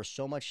there was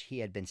so much he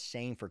had been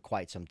saying for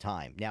quite some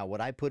time. Now,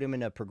 would I put him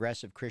in a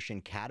progressive Christian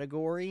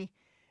category?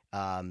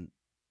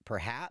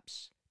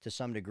 Perhaps to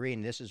some degree.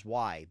 And this is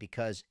why,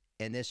 because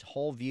and this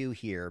whole view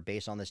here,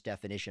 based on this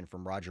definition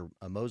from Roger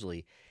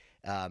Mosley,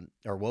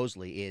 or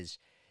Wosley, is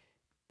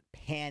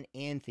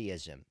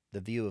panentheism,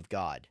 the view of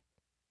God,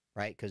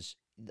 right? Because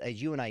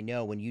as you and I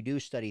know, when you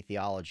do study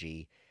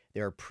theology,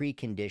 there are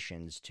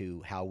preconditions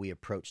to how we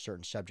approach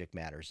certain subject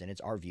matters, and it's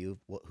our view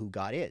of who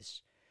God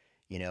is.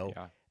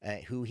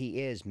 Who he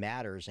is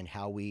matters in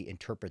how we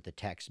interpret the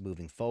text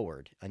moving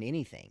forward on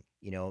anything,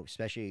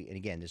 especially, and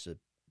again, this is a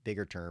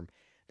bigger term,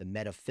 the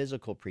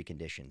metaphysical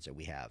preconditions that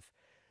we have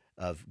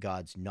of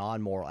God's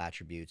non-moral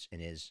attributes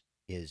and his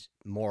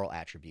moral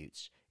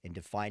attributes, and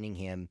defining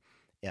him.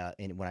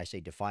 And when I say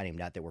defining him,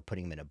 not that we're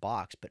putting him in a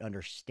box, but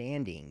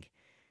understanding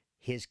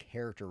his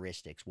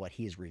characteristics, what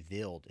he has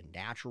revealed in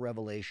natural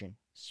revelation,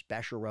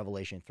 special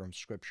revelation from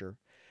Scripture.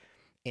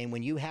 And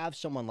when you have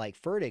someone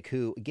like Furtick,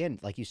 who, again,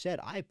 like you said,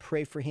 I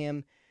pray for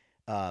him.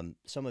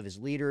 Some of his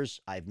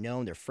leaders I've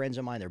known, they're friends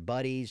of mine, they're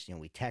buddies.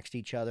 We text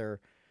each other.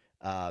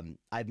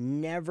 I've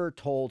never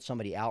told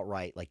somebody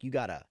outright, like, you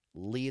got to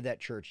leave that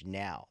church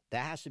now.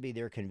 That has to be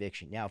their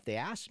conviction. Now, if they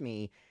ask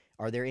me,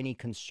 are there any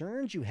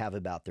concerns you have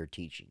about their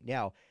teaching?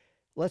 Now,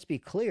 let's be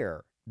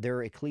clear,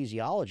 their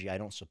ecclesiology I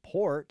don't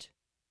support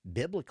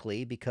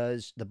biblically,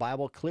 because the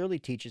Bible clearly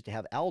teaches to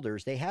have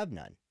elders. They have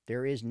none.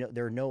 There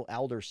are no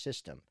elder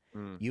system.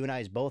 You and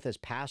I, both as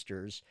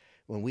pastors,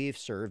 when we have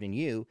served,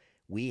 and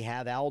we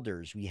have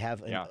elders. We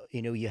have,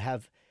 you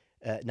have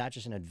not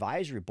just an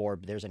advisory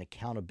board, but there's an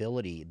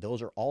accountability.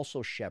 Those are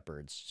also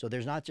shepherds. So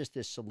there's not just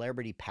this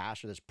celebrity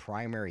pastor, this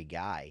primary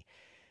guy.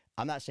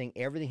 I'm not saying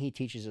everything he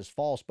teaches is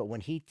false, but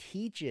when he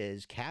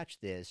teaches, catch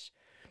this,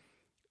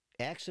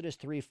 Exodus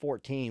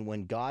 3:14,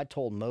 when God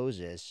told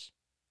Moses,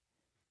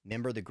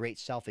 remember the great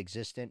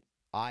self-existent,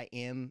 I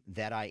am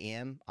that I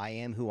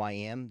am who I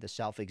am, the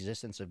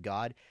self-existence of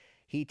God.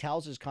 He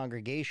tells his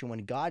congregation,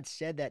 when God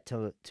said that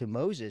to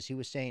Moses, he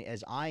was saying,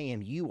 as I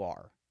am, you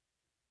are.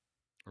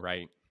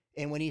 Right.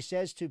 And when he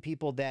says to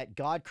people that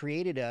God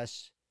created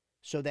us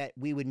so that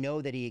we would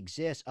know that he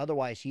exists,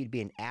 otherwise he'd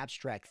be an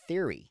abstract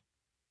theory.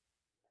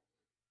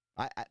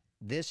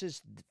 This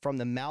is from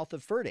the mouth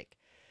of Furtick.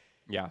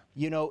 Yeah.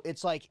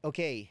 It's like,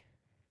 okay,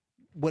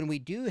 when we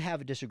do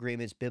have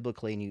disagreements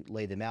biblically and you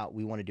lay them out,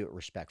 we want to do it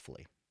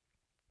respectfully.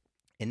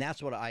 And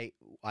that's what I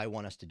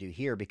want us to do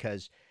here,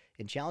 because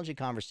in Challenging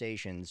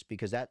Conversations,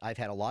 because I've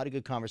had a lot of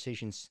good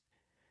conversations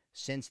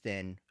since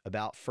then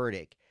about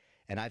Furtick,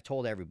 and I've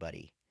told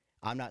everybody,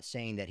 I'm not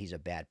saying that he's a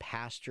bad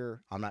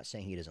pastor. I'm not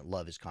saying he doesn't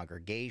love his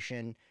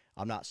congregation.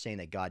 I'm not saying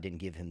that God didn't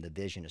give him the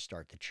vision to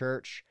start the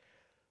church.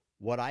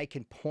 What I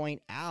can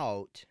point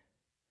out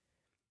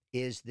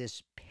is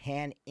this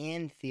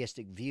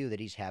panentheistic view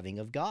that he's having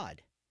of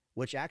God,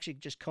 which actually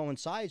just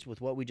coincides with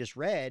what we just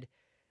read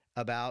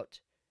about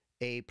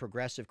a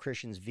progressive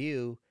Christian's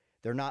view.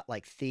 They're not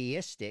like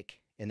theistic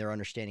in their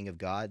understanding of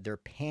God. They're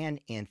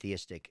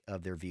panentheistic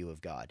of their view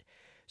of God.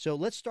 So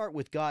let's start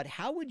with God.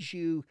 How would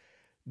you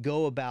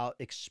go about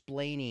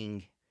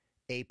explaining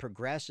a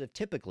progressive,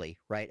 typically,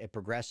 right, a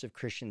progressive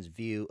Christian's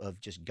view of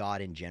just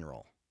God in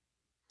general?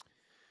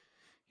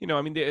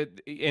 I mean,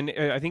 and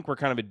I think we're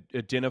kind of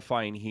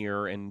identifying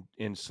here and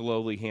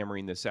slowly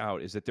hammering this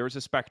out is that there's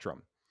a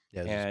spectrum,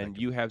 Yeah, there's a and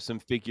spectrum. you have some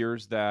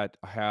figures that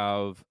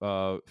have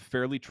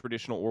fairly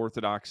traditional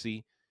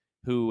orthodoxy,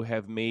 who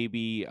have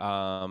maybe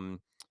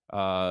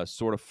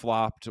sort of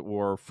flopped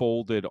or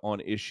folded on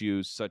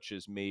issues such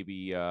as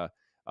maybe maybe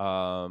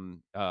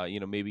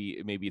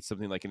it's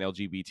something like an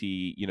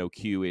LGBT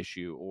Q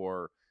issue,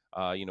 or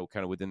kind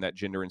of within that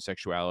gender and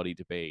sexuality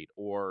debate,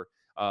 or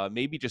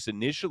maybe just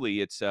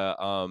initially it's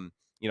I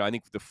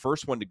think the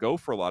first one to go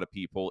for a lot of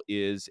people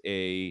is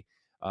a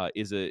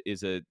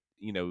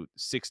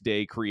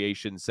 6-day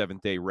creation,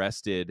 seventh day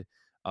rested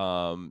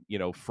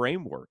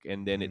framework,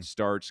 and then Hmm. it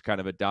starts kind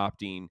of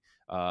adopting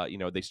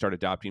they start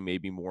adopting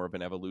maybe more of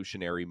an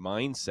evolutionary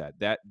mindset.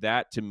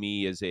 That to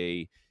me is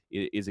a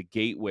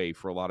gateway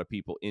for a lot of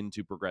people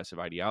into progressive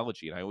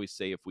ideology. And I always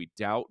say, if we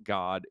doubt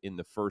God in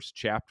the first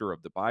chapter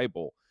of the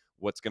Bible,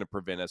 what's going to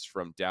prevent us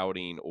from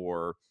doubting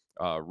or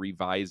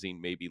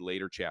revising maybe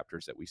later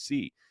chapters that we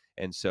see?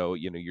 And so,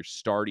 you're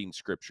starting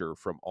scripture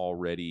from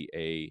already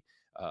a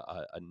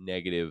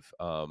negative,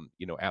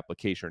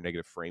 application or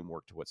negative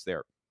framework to what's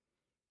there.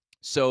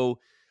 So,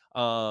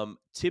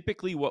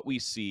 typically, what we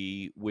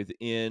see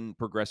within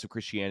progressive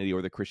Christianity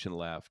or the Christian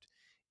left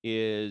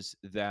is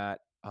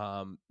that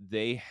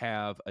they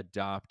have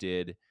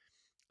adopted,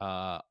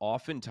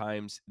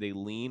 oftentimes they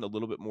lean a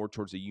little bit more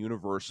towards a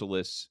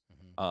universalist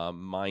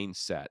Hmm.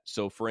 mindset.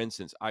 So, for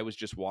instance, I was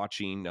just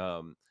watching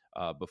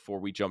before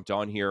we jumped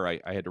on here.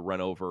 I had to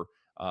run over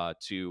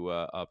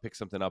to pick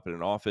something up in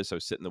an office. I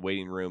was sitting in the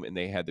waiting room, and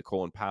they had the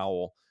Colin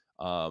Powell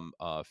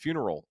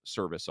funeral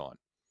service on,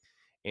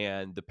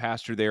 and the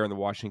pastor there in the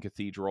Washington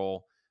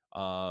Cathedral,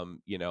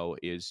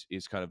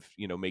 is kind of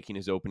making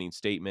his opening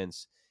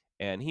statements,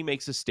 and he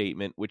makes a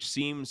statement which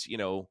seems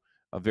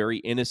a very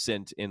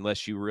innocent,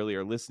 unless you really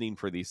are listening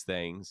for these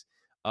things.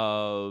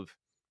 Of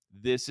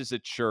This is a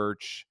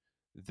church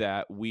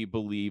that we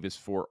believe is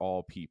for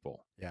all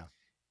people, Yeah.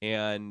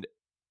 and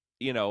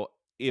you know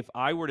if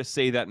I were to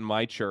say that in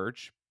my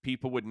church,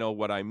 people would know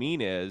what I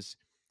mean is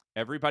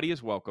everybody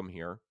is welcome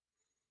here,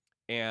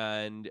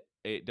 and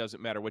it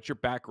doesn't matter what your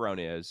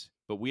background is,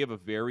 but we have a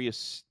very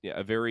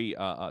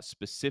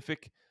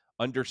specific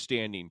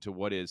understanding to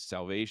what is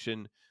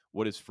salvation,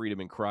 what is freedom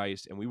in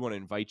Christ, and we want to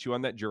invite you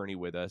on that journey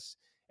with us.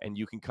 And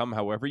you can come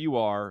however you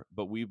are,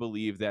 but we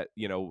believe that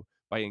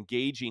by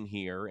engaging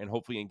here and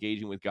hopefully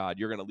engaging with God,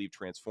 you're going to leave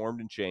transformed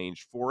and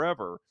changed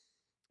forever,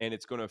 and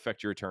it's going to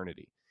affect your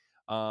eternity.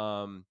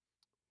 Um,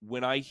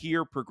 when I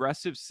hear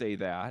progressives say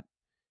that,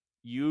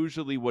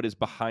 usually what is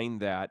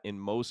behind that in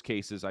most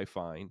cases I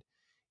find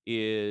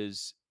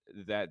is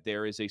that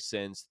there is a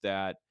sense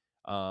that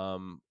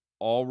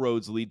all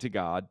roads lead to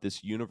God,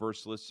 this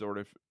universalist sort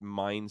of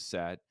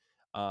mindset,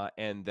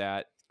 and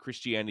that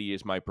Christianity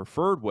is my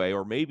preferred way,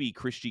 or maybe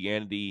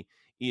Christianity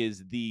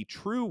is the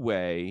true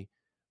way,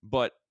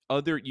 but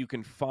you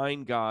can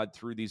find God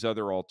through these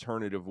other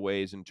alternative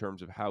ways in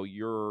terms of how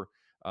you're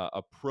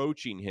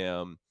approaching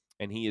Him,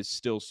 and He is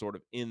still sort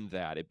of in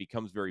that. It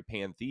becomes very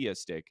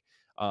pantheistic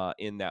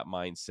in that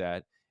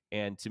mindset.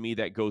 And to me,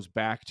 that goes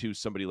back to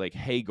somebody like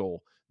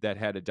Hegel, that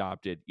had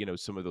adopted,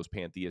 some of those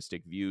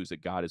pantheistic views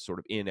that God is sort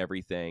of in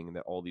everything and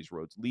that all these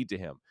roads lead to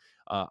Him.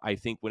 I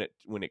think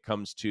when it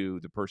comes to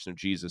the person of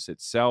Jesus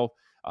itself,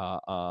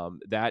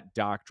 that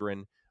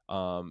doctrine,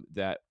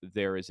 that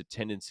there is a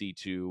tendency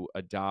to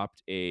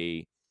adopt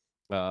a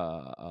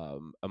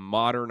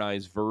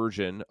modernized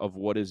version of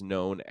what is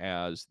known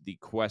as the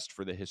quest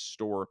for the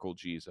historical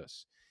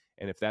Jesus.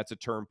 And if that's a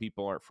term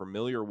people aren't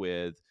familiar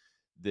with,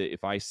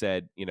 if I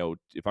said,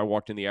 if I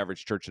walked in the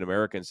average church in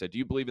America and said, "Do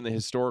you believe in the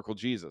historical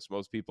Jesus?"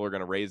 Most people are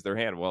going to raise their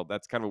hand. Well,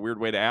 that's kind of a weird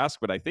way to ask,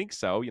 but I think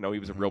so. He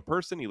was a Hmm. real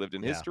person. He lived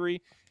in Yeah.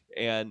 history,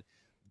 and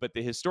but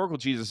the historical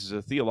Jesus is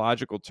a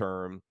theological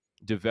term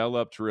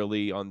developed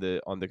really on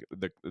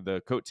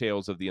the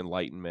coattails of the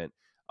Enlightenment,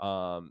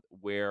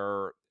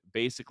 where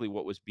basically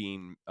what was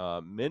being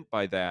meant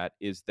by that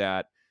is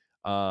that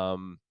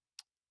um,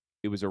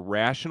 it was a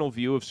rational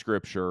view of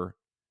Scripture,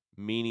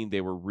 meaning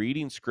they were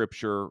reading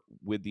Scripture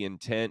with the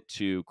intent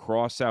to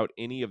cross out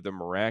any of the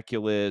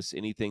miraculous,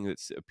 anything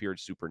that's appeared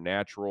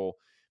supernatural,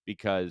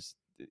 because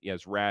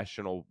as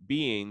rational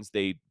beings,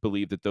 they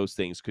believed that those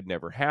things could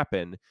never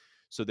happen.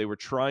 So they were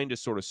trying to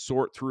sort of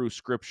sort through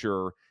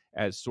Scripture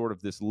as sort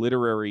of this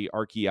literary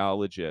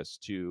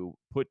archaeologist to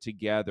put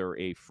together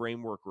a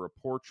framework or a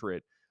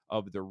portrait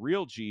of the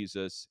real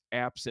Jesus,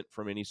 absent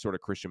from any sort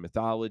of Christian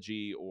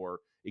mythology or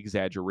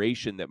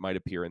exaggeration that might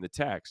appear in the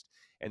text.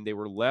 And they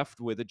were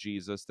left with a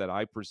Jesus that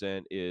I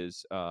present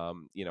is,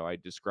 I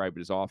describe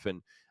it as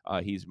often,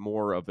 he's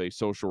more of a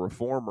social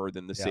reformer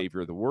than the Yep.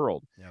 savior of the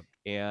world. Yep.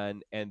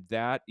 And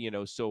that,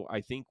 so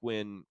I think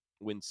when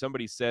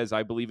somebody says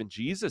I believe in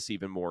Jesus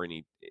even more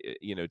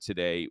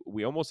today,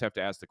 we almost have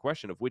to ask the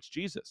question of which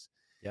Jesus.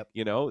 Yep.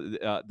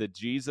 The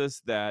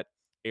Jesus that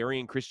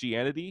Arian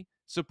Christianity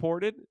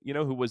supported,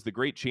 who was the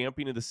great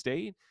champion of the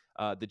state,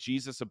 the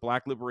Jesus of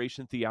Black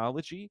liberation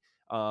theology,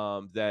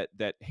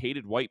 that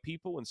hated white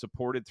people and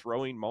supported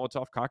throwing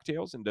Molotov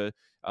cocktails into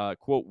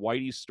quote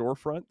Whitey's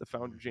storefront, the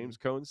founder Hmm. James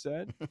Cone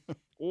said,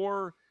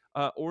 or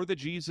the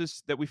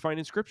Jesus that we find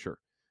in Scripture,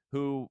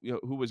 who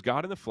was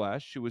God in the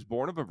flesh, who was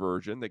born of a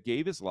virgin, that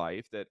gave his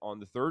life, that on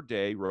the third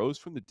day rose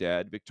from the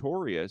dead,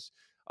 victorious,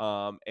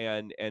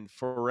 and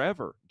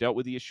forever dealt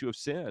with the issue of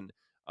sin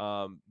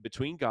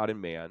between God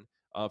and man.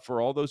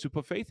 For all those who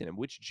put faith in him,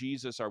 which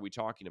Jesus are we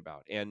talking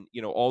about? And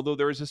although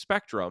there is a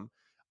spectrum,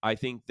 I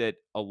think that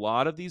a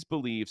lot of these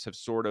beliefs have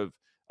sort of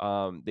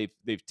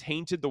they've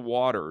tainted the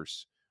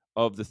waters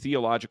of the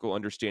theological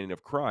understanding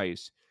of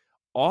Christ,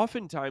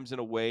 oftentimes in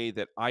a way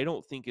that I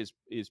don't think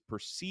is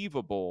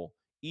perceivable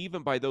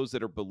even by those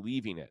that are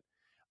believing it.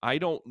 I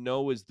don't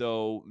know as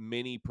though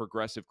many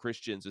progressive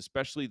Christians,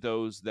 especially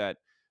those that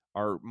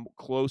are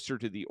closer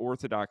to the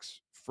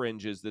Orthodox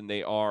fringes than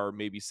they are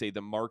maybe say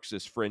the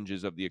Marxist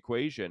fringes of the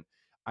equation.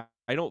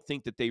 I don't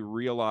think that they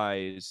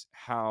realize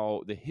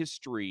how the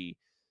history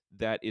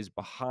that is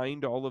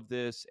behind all of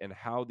this and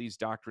how these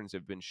doctrines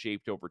have been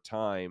shaped over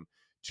time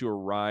to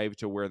arrive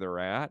to where they're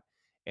at.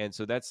 And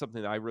so that's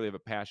something that I really have a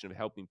passion of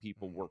helping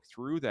people work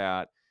through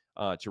that,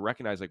 to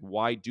recognize, like,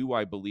 why do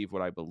I believe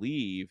what I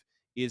believe?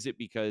 Is it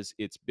because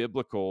it's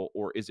biblical,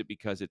 or is it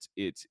because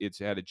it's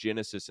had a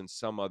genesis in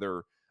some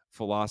other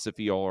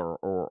philosophy or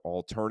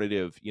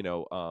alternative,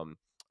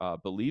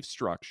 belief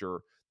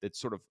structure that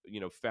sort of,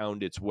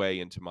 found its way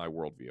into my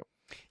worldview?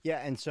 Yeah,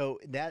 and so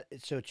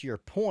to your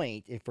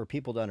point, if for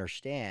people to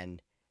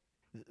understand,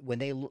 when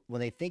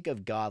they think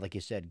of God, like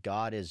you said,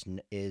 God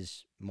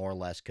is more or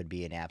less could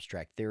be an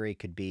abstract theory,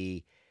 could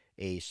be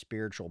a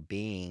spiritual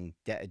being.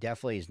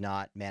 Definitely is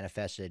not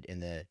manifested in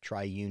the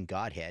triune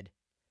Godhead,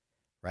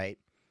 right?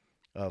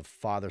 Of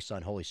Father,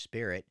 Son, Holy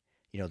Spirit.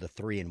 The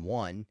three in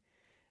one.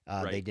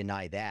 They Right.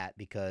 deny that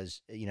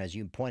because as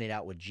you pointed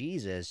out with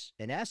Jesus,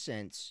 in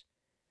essence,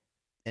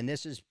 and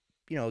this is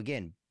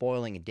again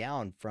boiling it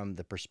down from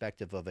the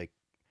perspective of a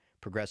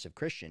progressive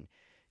Christian,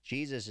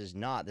 Jesus is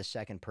not the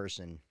second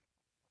person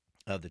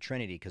of the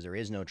Trinity because there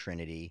is no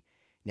Trinity.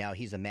 Now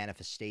he's a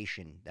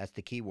manifestation. That's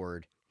the key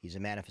word. He's a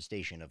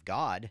manifestation of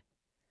God,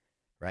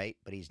 right?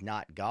 But he's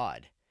not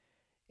God.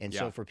 And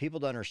so Yeah. for people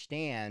to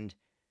understand,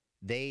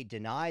 they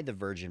deny the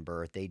virgin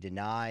birth. They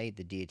deny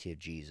the deity of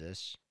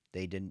Jesus.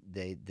 They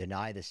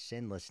deny the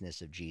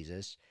sinlessness of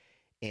Jesus.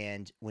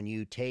 And when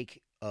you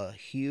take a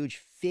huge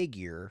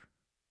figure,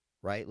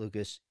 right,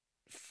 Lucas,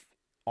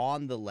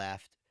 on the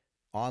left,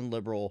 on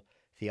liberal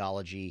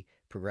theology,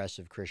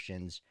 progressive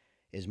Christians,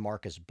 is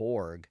Marcus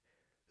Borg,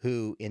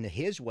 who, in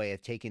his way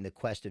of taking the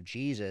quest of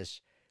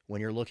Jesus, when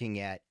you're looking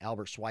at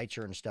Albert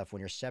Schweitzer and stuff, when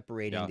you're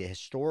separating Yeah. the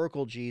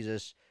historical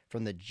Jesus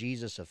from the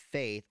Jesus of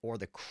faith or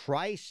the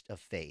Christ of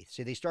faith.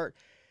 See, they start,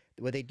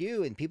 what they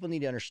do, and people need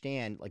to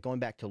understand, like going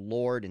back to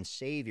Lord and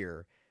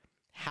Savior,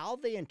 how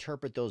they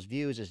interpret those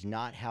views is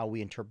not how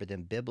we interpret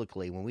them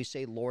biblically. When we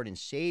say Lord and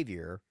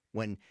Savior,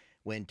 when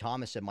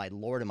Thomas said, "My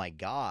Lord and my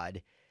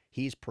God,"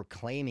 he's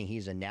proclaiming,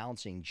 he's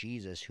announcing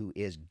Jesus, who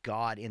is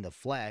God in the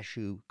flesh,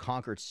 who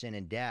conquered sin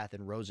and death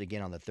and rose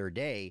again on the third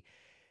day.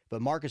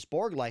 But Marcus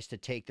Borg likes to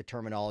take the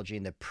terminology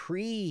in the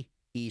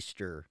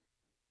pre-Easter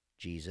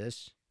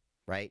Jesus,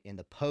 right? In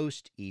the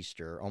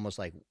post-Easter, almost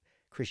like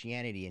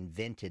Christianity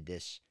invented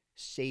this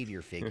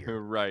savior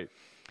figure. Right.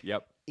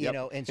 Yep. Yep.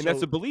 And And that's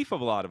so the belief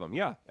of a lot of them.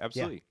 Yeah, yeah.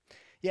 absolutely.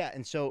 Yeah,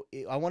 and so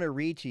I want to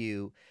read to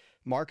you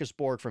Marcus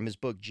Borg from his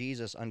book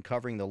Jesus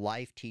Uncovering the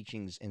Life,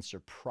 Teachings, and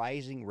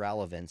Surprising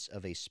Relevance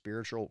of a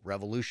Spiritual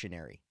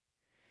Revolutionary.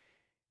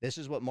 This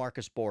is what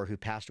Marcus Borg, who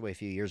passed away a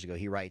few years ago,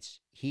 he writes,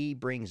 he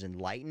brings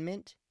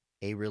enlightenment,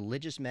 a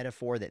religious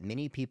metaphor that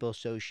many people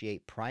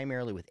associate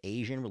primarily with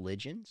Asian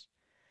religions.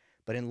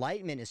 But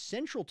enlightenment is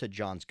central to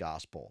John's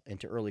gospel and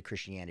to early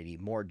Christianity.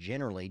 More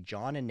generally,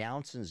 John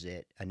announces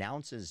it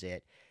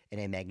in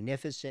a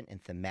magnificent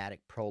and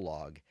thematic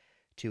prologue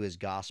to his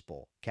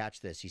gospel.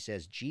 Catch this. He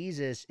says,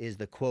 Jesus is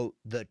the, quote,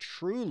 the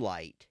true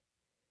light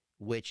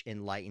which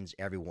enlightens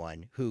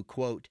everyone, who,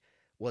 quote,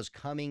 was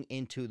coming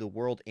into the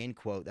world, end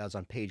quote. That was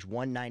on page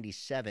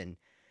 197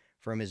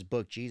 from his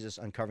book, Jesus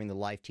Uncovering the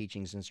Life,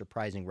 Teachings, and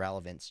Surprising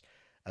Relevance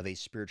of a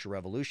Spiritual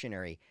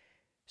Revolutionary.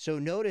 So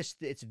notice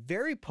that it's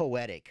very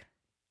poetic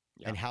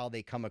Yeah. and how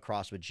they come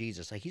across with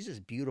Jesus. Like, he's this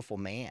beautiful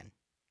man.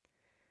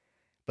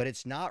 But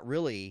it's not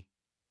really,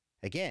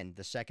 again,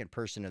 the second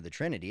person of the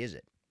Trinity, is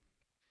it?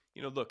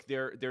 Look,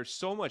 there's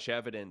so much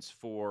evidence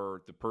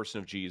for the person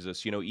of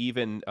Jesus.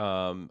 Even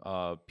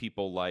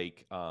people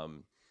like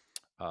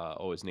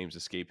his name's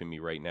escaping me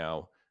right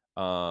now.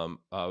 Bart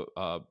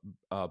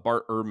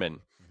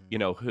Ehrman,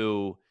 Mm-hmm.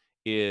 who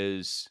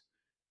is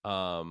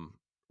um,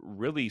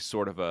 really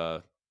sort of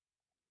at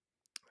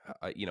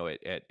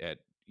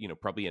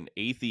probably an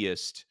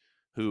atheist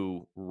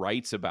who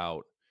writes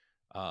about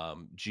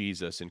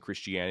Jesus and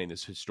Christianity and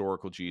this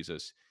historical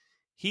Jesus.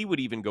 He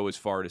would even go as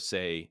far to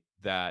say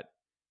that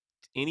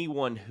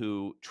anyone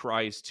who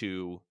tries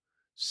to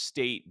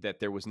state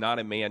that there was not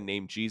a man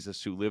named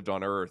Jesus who lived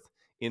on earth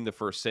in the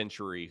first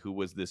century who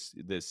was this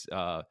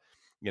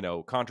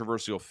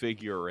controversial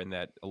figure, and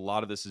that a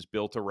lot of this is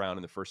built around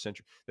in the first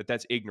century,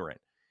 that's ignorant.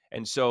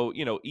 And so,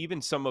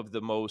 even some of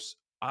the most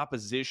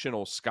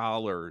oppositional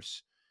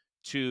scholars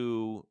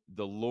to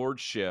the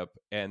lordship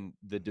and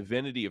the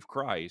divinity of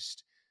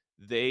Christ,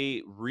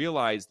 they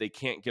realize they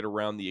can't get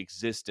around the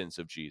existence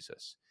of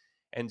Jesus.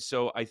 And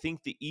so I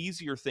think the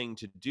easier thing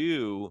to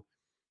do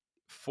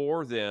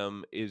for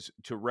them is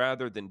to,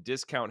 rather than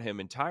discount him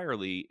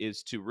entirely,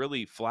 is to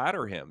really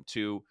flatter him,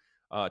 to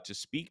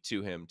speak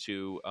to him,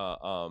 to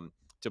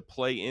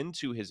play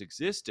into his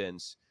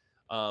existence,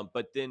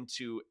 but then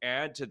to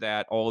add to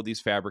that all of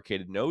these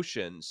fabricated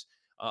notions.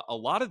 A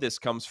lot of this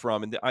comes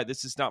from, and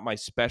this is not my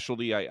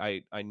specialty.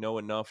 I know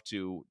enough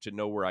to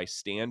know where I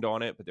stand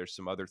on it, but there's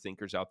some other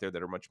thinkers out there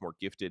that are much more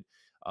gifted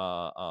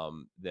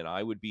than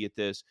I would be at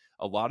this.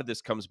 A lot of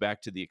this comes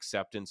back to the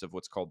acceptance of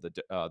what's called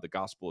the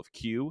Gospel of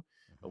Q,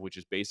 which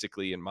is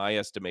basically, in my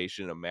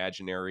estimation, an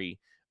imaginary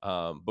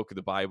book of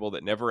the Bible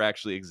that never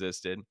actually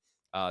existed,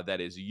 that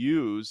is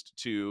used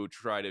to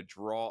try to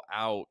draw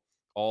out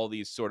all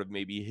these sort of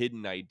maybe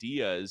hidden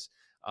ideas.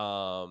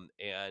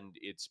 And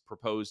it's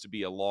proposed to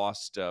be a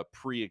lost,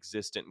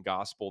 pre-existent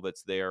gospel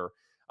that's there.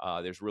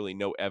 There's really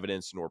no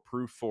evidence nor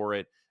proof for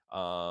it.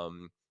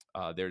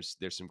 There's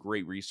some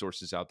great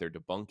resources out there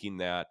debunking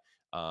that.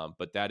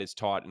 But that is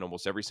taught in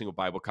almost every single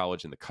Bible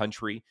college in the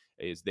country.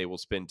 Is they will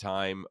spend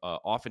time,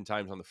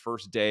 oftentimes on the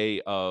first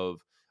day of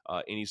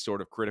any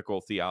sort of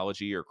critical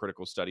theology or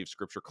critical study of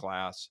Scripture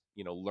class,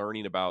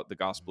 learning about the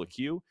Gospel of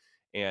Q,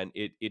 and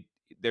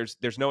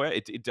there's no,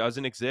 it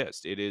doesn't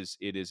exist. It is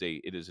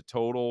a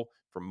total,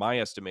 from my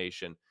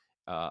estimation,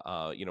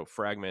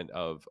 fragment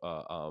of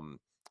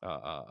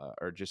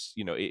or just,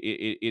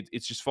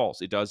 it's just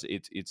false.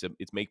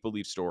 It's make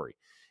believe story,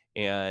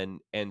 and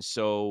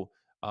so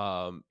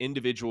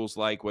individuals,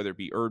 like whether it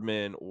be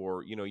Erdman,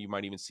 or you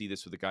might even see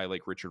this with a guy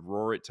like Richard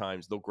Rohr at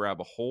times, they'll grab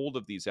a hold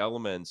of these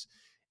elements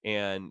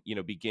and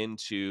begin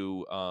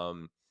to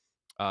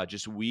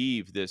just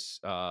weave this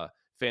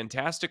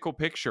fantastical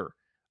picture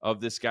of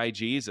this guy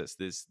Jesus,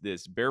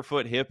 this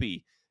barefoot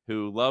hippie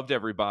who loved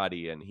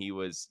everybody, and he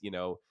was,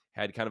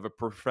 had kind of a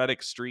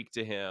prophetic streak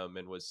to him,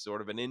 and was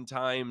sort of an end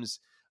times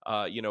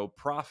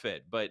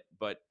prophet, but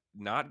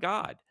not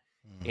God.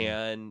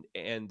 Hmm.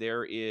 And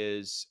there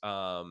is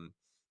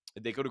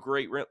they go to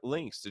great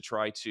lengths to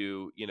try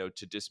to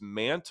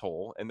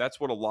dismantle, and that's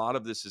what a lot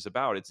of this is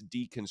about. It's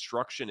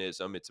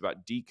deconstructionism. It's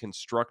about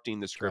deconstructing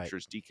the That's right.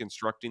 scriptures,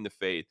 deconstructing the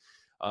faith.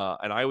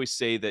 And I always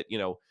say that,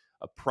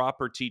 a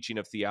proper teaching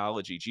of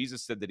theology,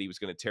 Jesus said that he was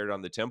going to tear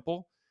down the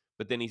temple,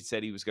 but then he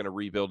said he was going to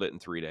rebuild it in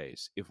 3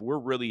 days. If we're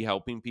really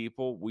helping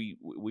people, we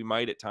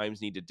might at times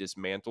need to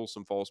dismantle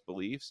some false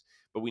beliefs,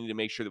 but we need to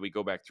make sure that we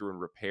go back through and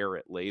repair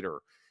it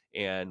later.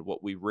 And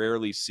what we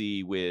rarely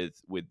see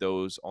with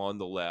those on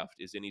the left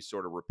is any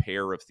sort of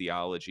repair of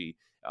theology.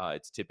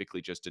 It's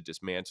typically just a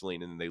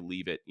dismantling, and then they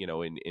leave it,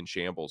 in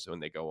shambles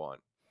when they go on.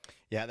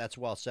 Yeah, that's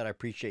well said. I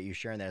appreciate you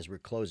sharing that as we're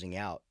closing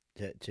out,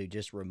 to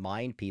just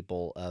remind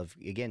people of,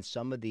 again,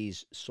 some of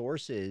these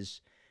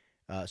sources,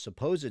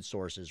 supposed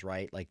sources,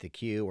 right? Like the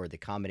Q, or the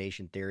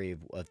combination theory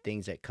of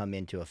things that come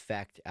into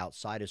effect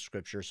outside of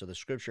Scripture. So the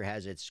Scripture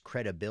has its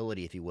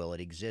credibility, if you will.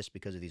 It exists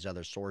because of these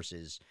other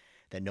sources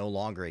that no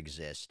longer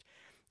exist.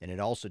 And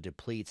it also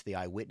depletes the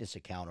eyewitness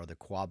account, or the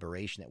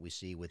corroboration that we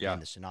see within Yeah.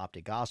 the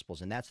synoptic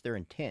gospels. And that's their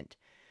intent.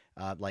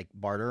 Like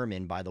Bart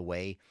Ehrman, by the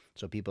way,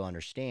 so people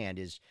understand,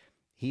 is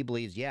he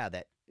believes, yeah,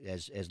 that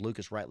as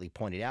Lucas rightly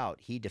pointed out,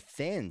 he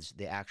defends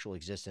the actual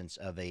existence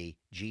of a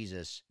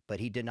Jesus, but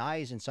he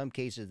denies in some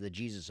cases the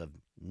Jesus of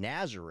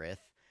Nazareth,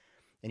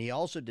 and he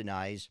also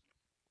denies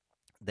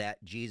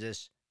that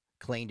Jesus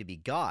claimed to be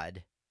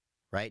God,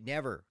 right?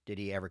 Never did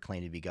he ever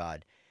claim to be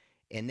God.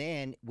 And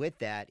then with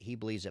that, he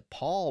believes that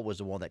Paul was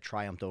the one that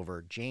triumphed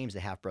over James, the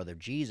half brother of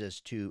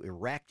Jesus, to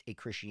erect a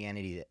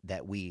Christianity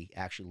that we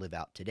actually live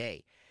out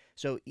today.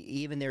 So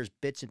even there's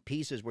bits and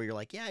pieces where you're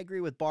like, yeah, I agree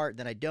with Bart,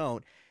 then I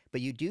don't. But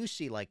you do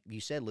see, like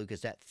you said,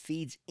 Lucas, that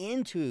feeds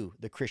into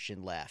the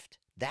Christian left.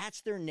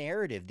 That's their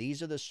narrative.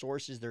 These are the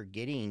sources they're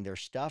getting their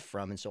stuff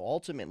from. And so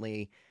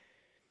ultimately,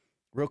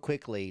 real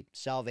quickly,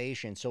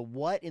 salvation. So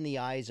what, in the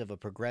eyes of a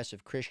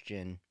progressive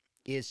Christian,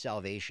 is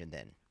salvation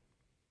then?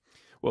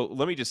 Well,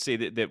 let me just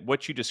say that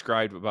what you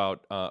described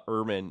about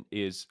Ehrman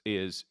is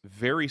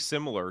very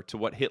similar to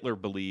what Hitler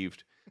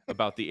believed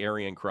about the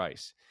Aryan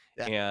Christ.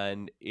 Yeah.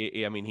 And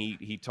I mean,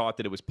 he taught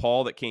that it was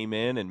Paul that came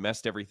in and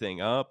messed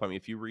everything up. I mean,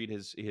 if you read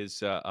his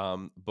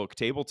book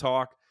Table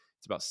Talk,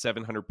 it's about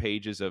 700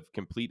 pages of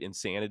complete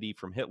insanity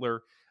from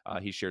Hitler.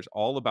 He shares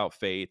all about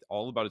faith,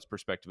 all about his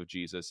perspective of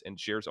Jesus, and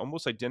shares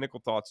almost identical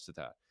thoughts to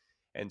that.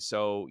 And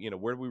so,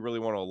 where do we really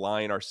want to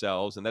align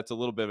ourselves? And that's a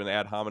little bit of an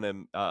ad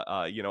hominem,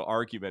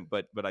 argument,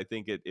 but I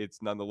think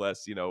it's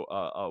nonetheless,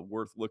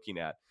 worth looking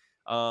at.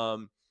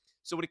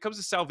 So when it comes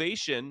to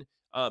salvation,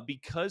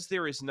 because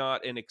there is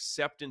not an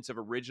acceptance of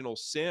original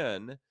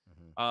sin,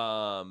 Mhm.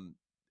 um,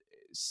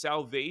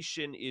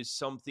 salvation is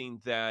something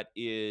that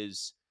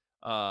is,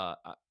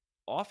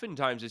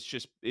 oftentimes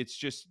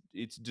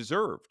it's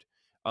deserved.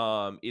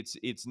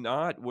 It's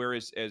not.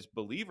 Whereas as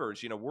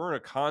believers, we're in a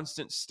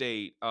constant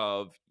state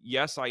of,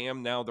 yes, I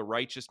am now the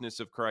righteousness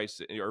of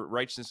Christ, or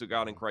righteousness of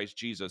God in Mhm. Christ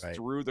Jesus Right.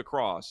 through the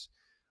cross,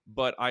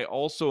 but I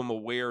also am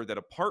aware that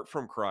apart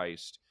from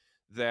Christ,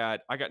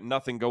 that I got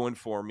nothing going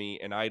for me,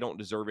 and I don't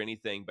deserve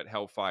anything but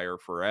hellfire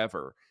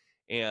forever.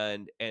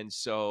 And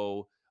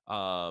so,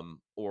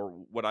 or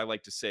what I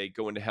like to say,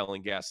 go into hell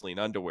in gasoline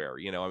underwear.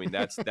 I mean,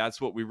 that's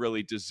what we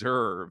really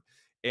deserve.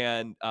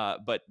 And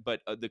but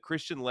the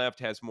Christian left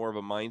has more of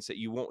a mindset.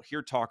 You won't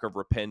hear talk of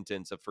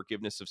repentance, of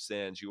forgiveness of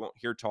sins. You won't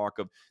hear talk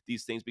of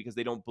these things because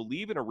they don't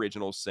believe in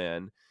original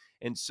sin.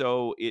 And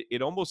so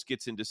it almost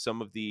gets into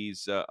some of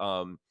these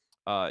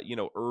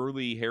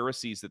early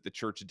heresies that the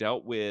church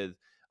dealt with,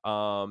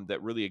 that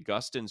really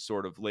Augustine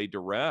sort of laid to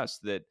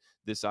rest, that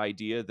this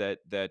idea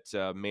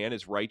that man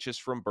is righteous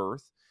from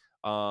birth,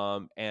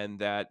 and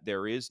that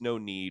there is no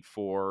need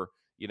for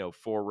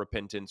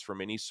repentance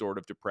from any sort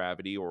of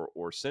depravity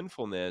or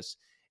sinfulness.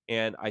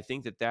 And I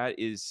think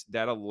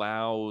that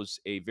allows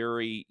a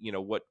very,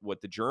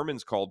 what the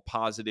Germans called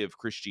positive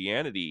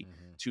Christianity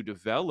Hmm. to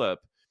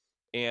develop,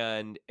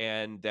 and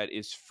that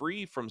is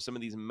free from some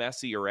of these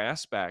messier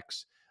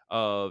aspects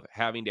of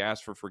having to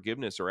ask for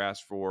forgiveness or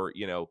ask for,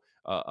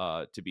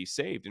 to be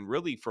saved. And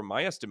really, from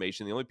my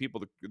estimation, the only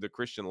people the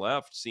Christian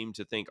left seem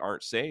to think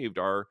aren't saved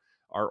are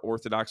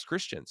Orthodox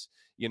Christians,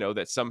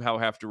 that somehow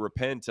have to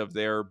repent of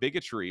their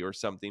bigotry or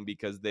something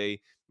because they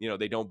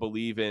don't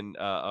believe in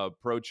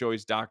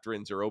pro-choice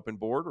doctrines or open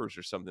borders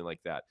or something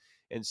like that.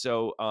 And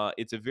so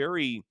it's a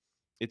very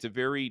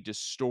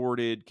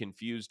distorted,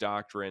 confused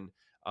doctrine,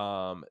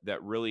 that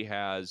really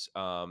has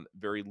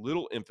very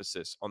little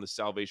emphasis on the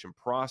salvation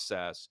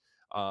process.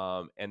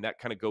 And that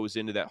kind of goes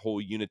into that whole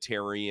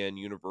Unitarian,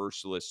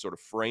 Universalist sort of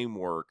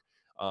framework,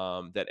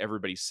 that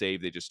everybody's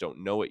saved, they just don't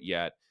know it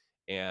yet.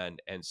 And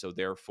so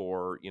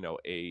therefore,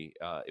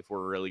 if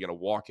we're really going to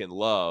walk in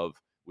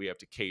love, we have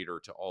to cater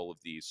to all of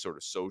these sort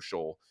of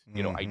social,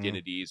 Hmm.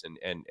 identities and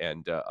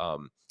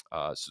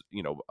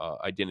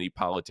identity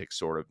politics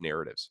sort of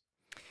narratives.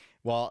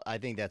 Well, I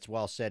think that's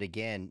well said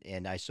again,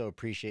 and I so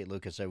appreciate,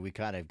 Lucas, that we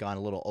kind of gone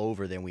a little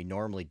over than we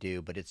normally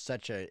do, but it's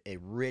such a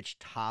rich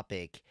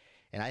topic.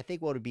 And I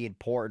think what would be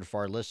important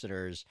for our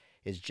listeners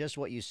is just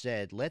what you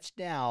said. Let's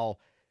now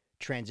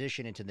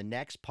transition into the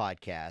next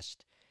podcast,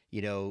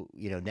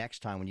 next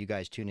time when you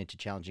guys tune into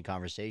Challenging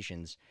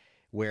Conversations,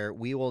 where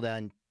we will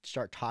then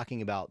start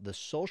talking about the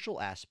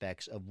social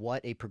aspects of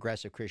what a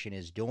progressive Christian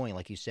is doing,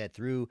 like you said,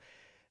 through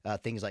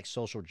things like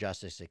social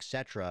justice,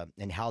 etc.,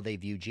 and how they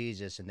view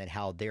Jesus, and then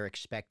how they're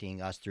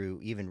expecting us through,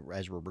 even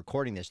as we're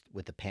recording this,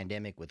 with the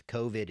pandemic, with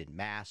COVID and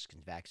masks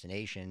and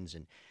vaccinations,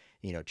 and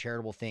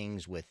charitable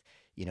things with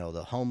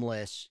the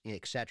homeless,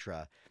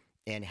 etc.,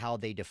 and how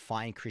they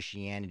define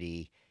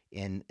Christianity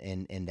in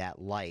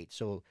that light.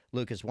 So,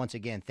 Lucas, once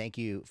again, thank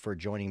you for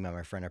joining me,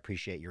 my friend. I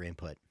appreciate your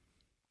input.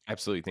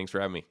 Absolutely. Thanks for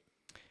having me.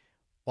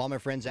 Well, my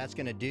friends, that's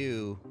going to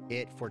do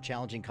it for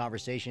Challenging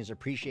Conversations.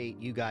 Appreciate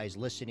you guys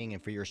listening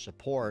and for your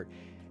support.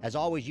 As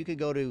always, you can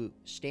go to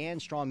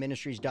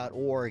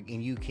standstrongministries.org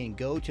and you can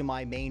go to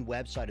my main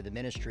website of the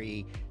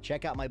ministry,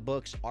 check out my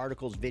books,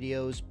 articles,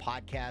 videos,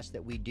 podcasts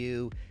that we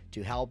do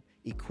to help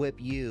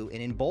equip you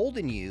and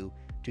embolden you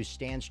to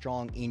stand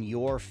strong in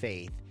your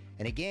faith.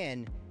 And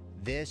again,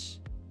 this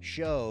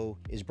show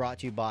is brought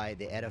to you by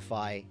the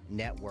Edify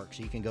Network.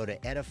 So you can go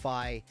to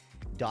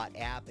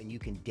edify.app and you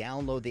can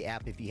download the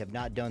app if you have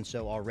not done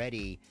so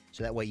already.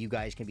 So that way you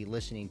guys can be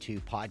listening to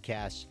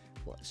podcasts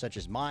such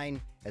as mine,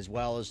 as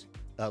well as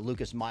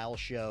Lucas Miles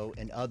show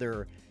and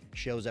other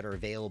shows that are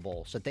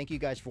available. So thank you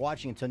guys for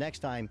watching. Until next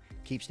time,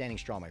 keep standing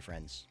strong, my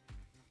friends.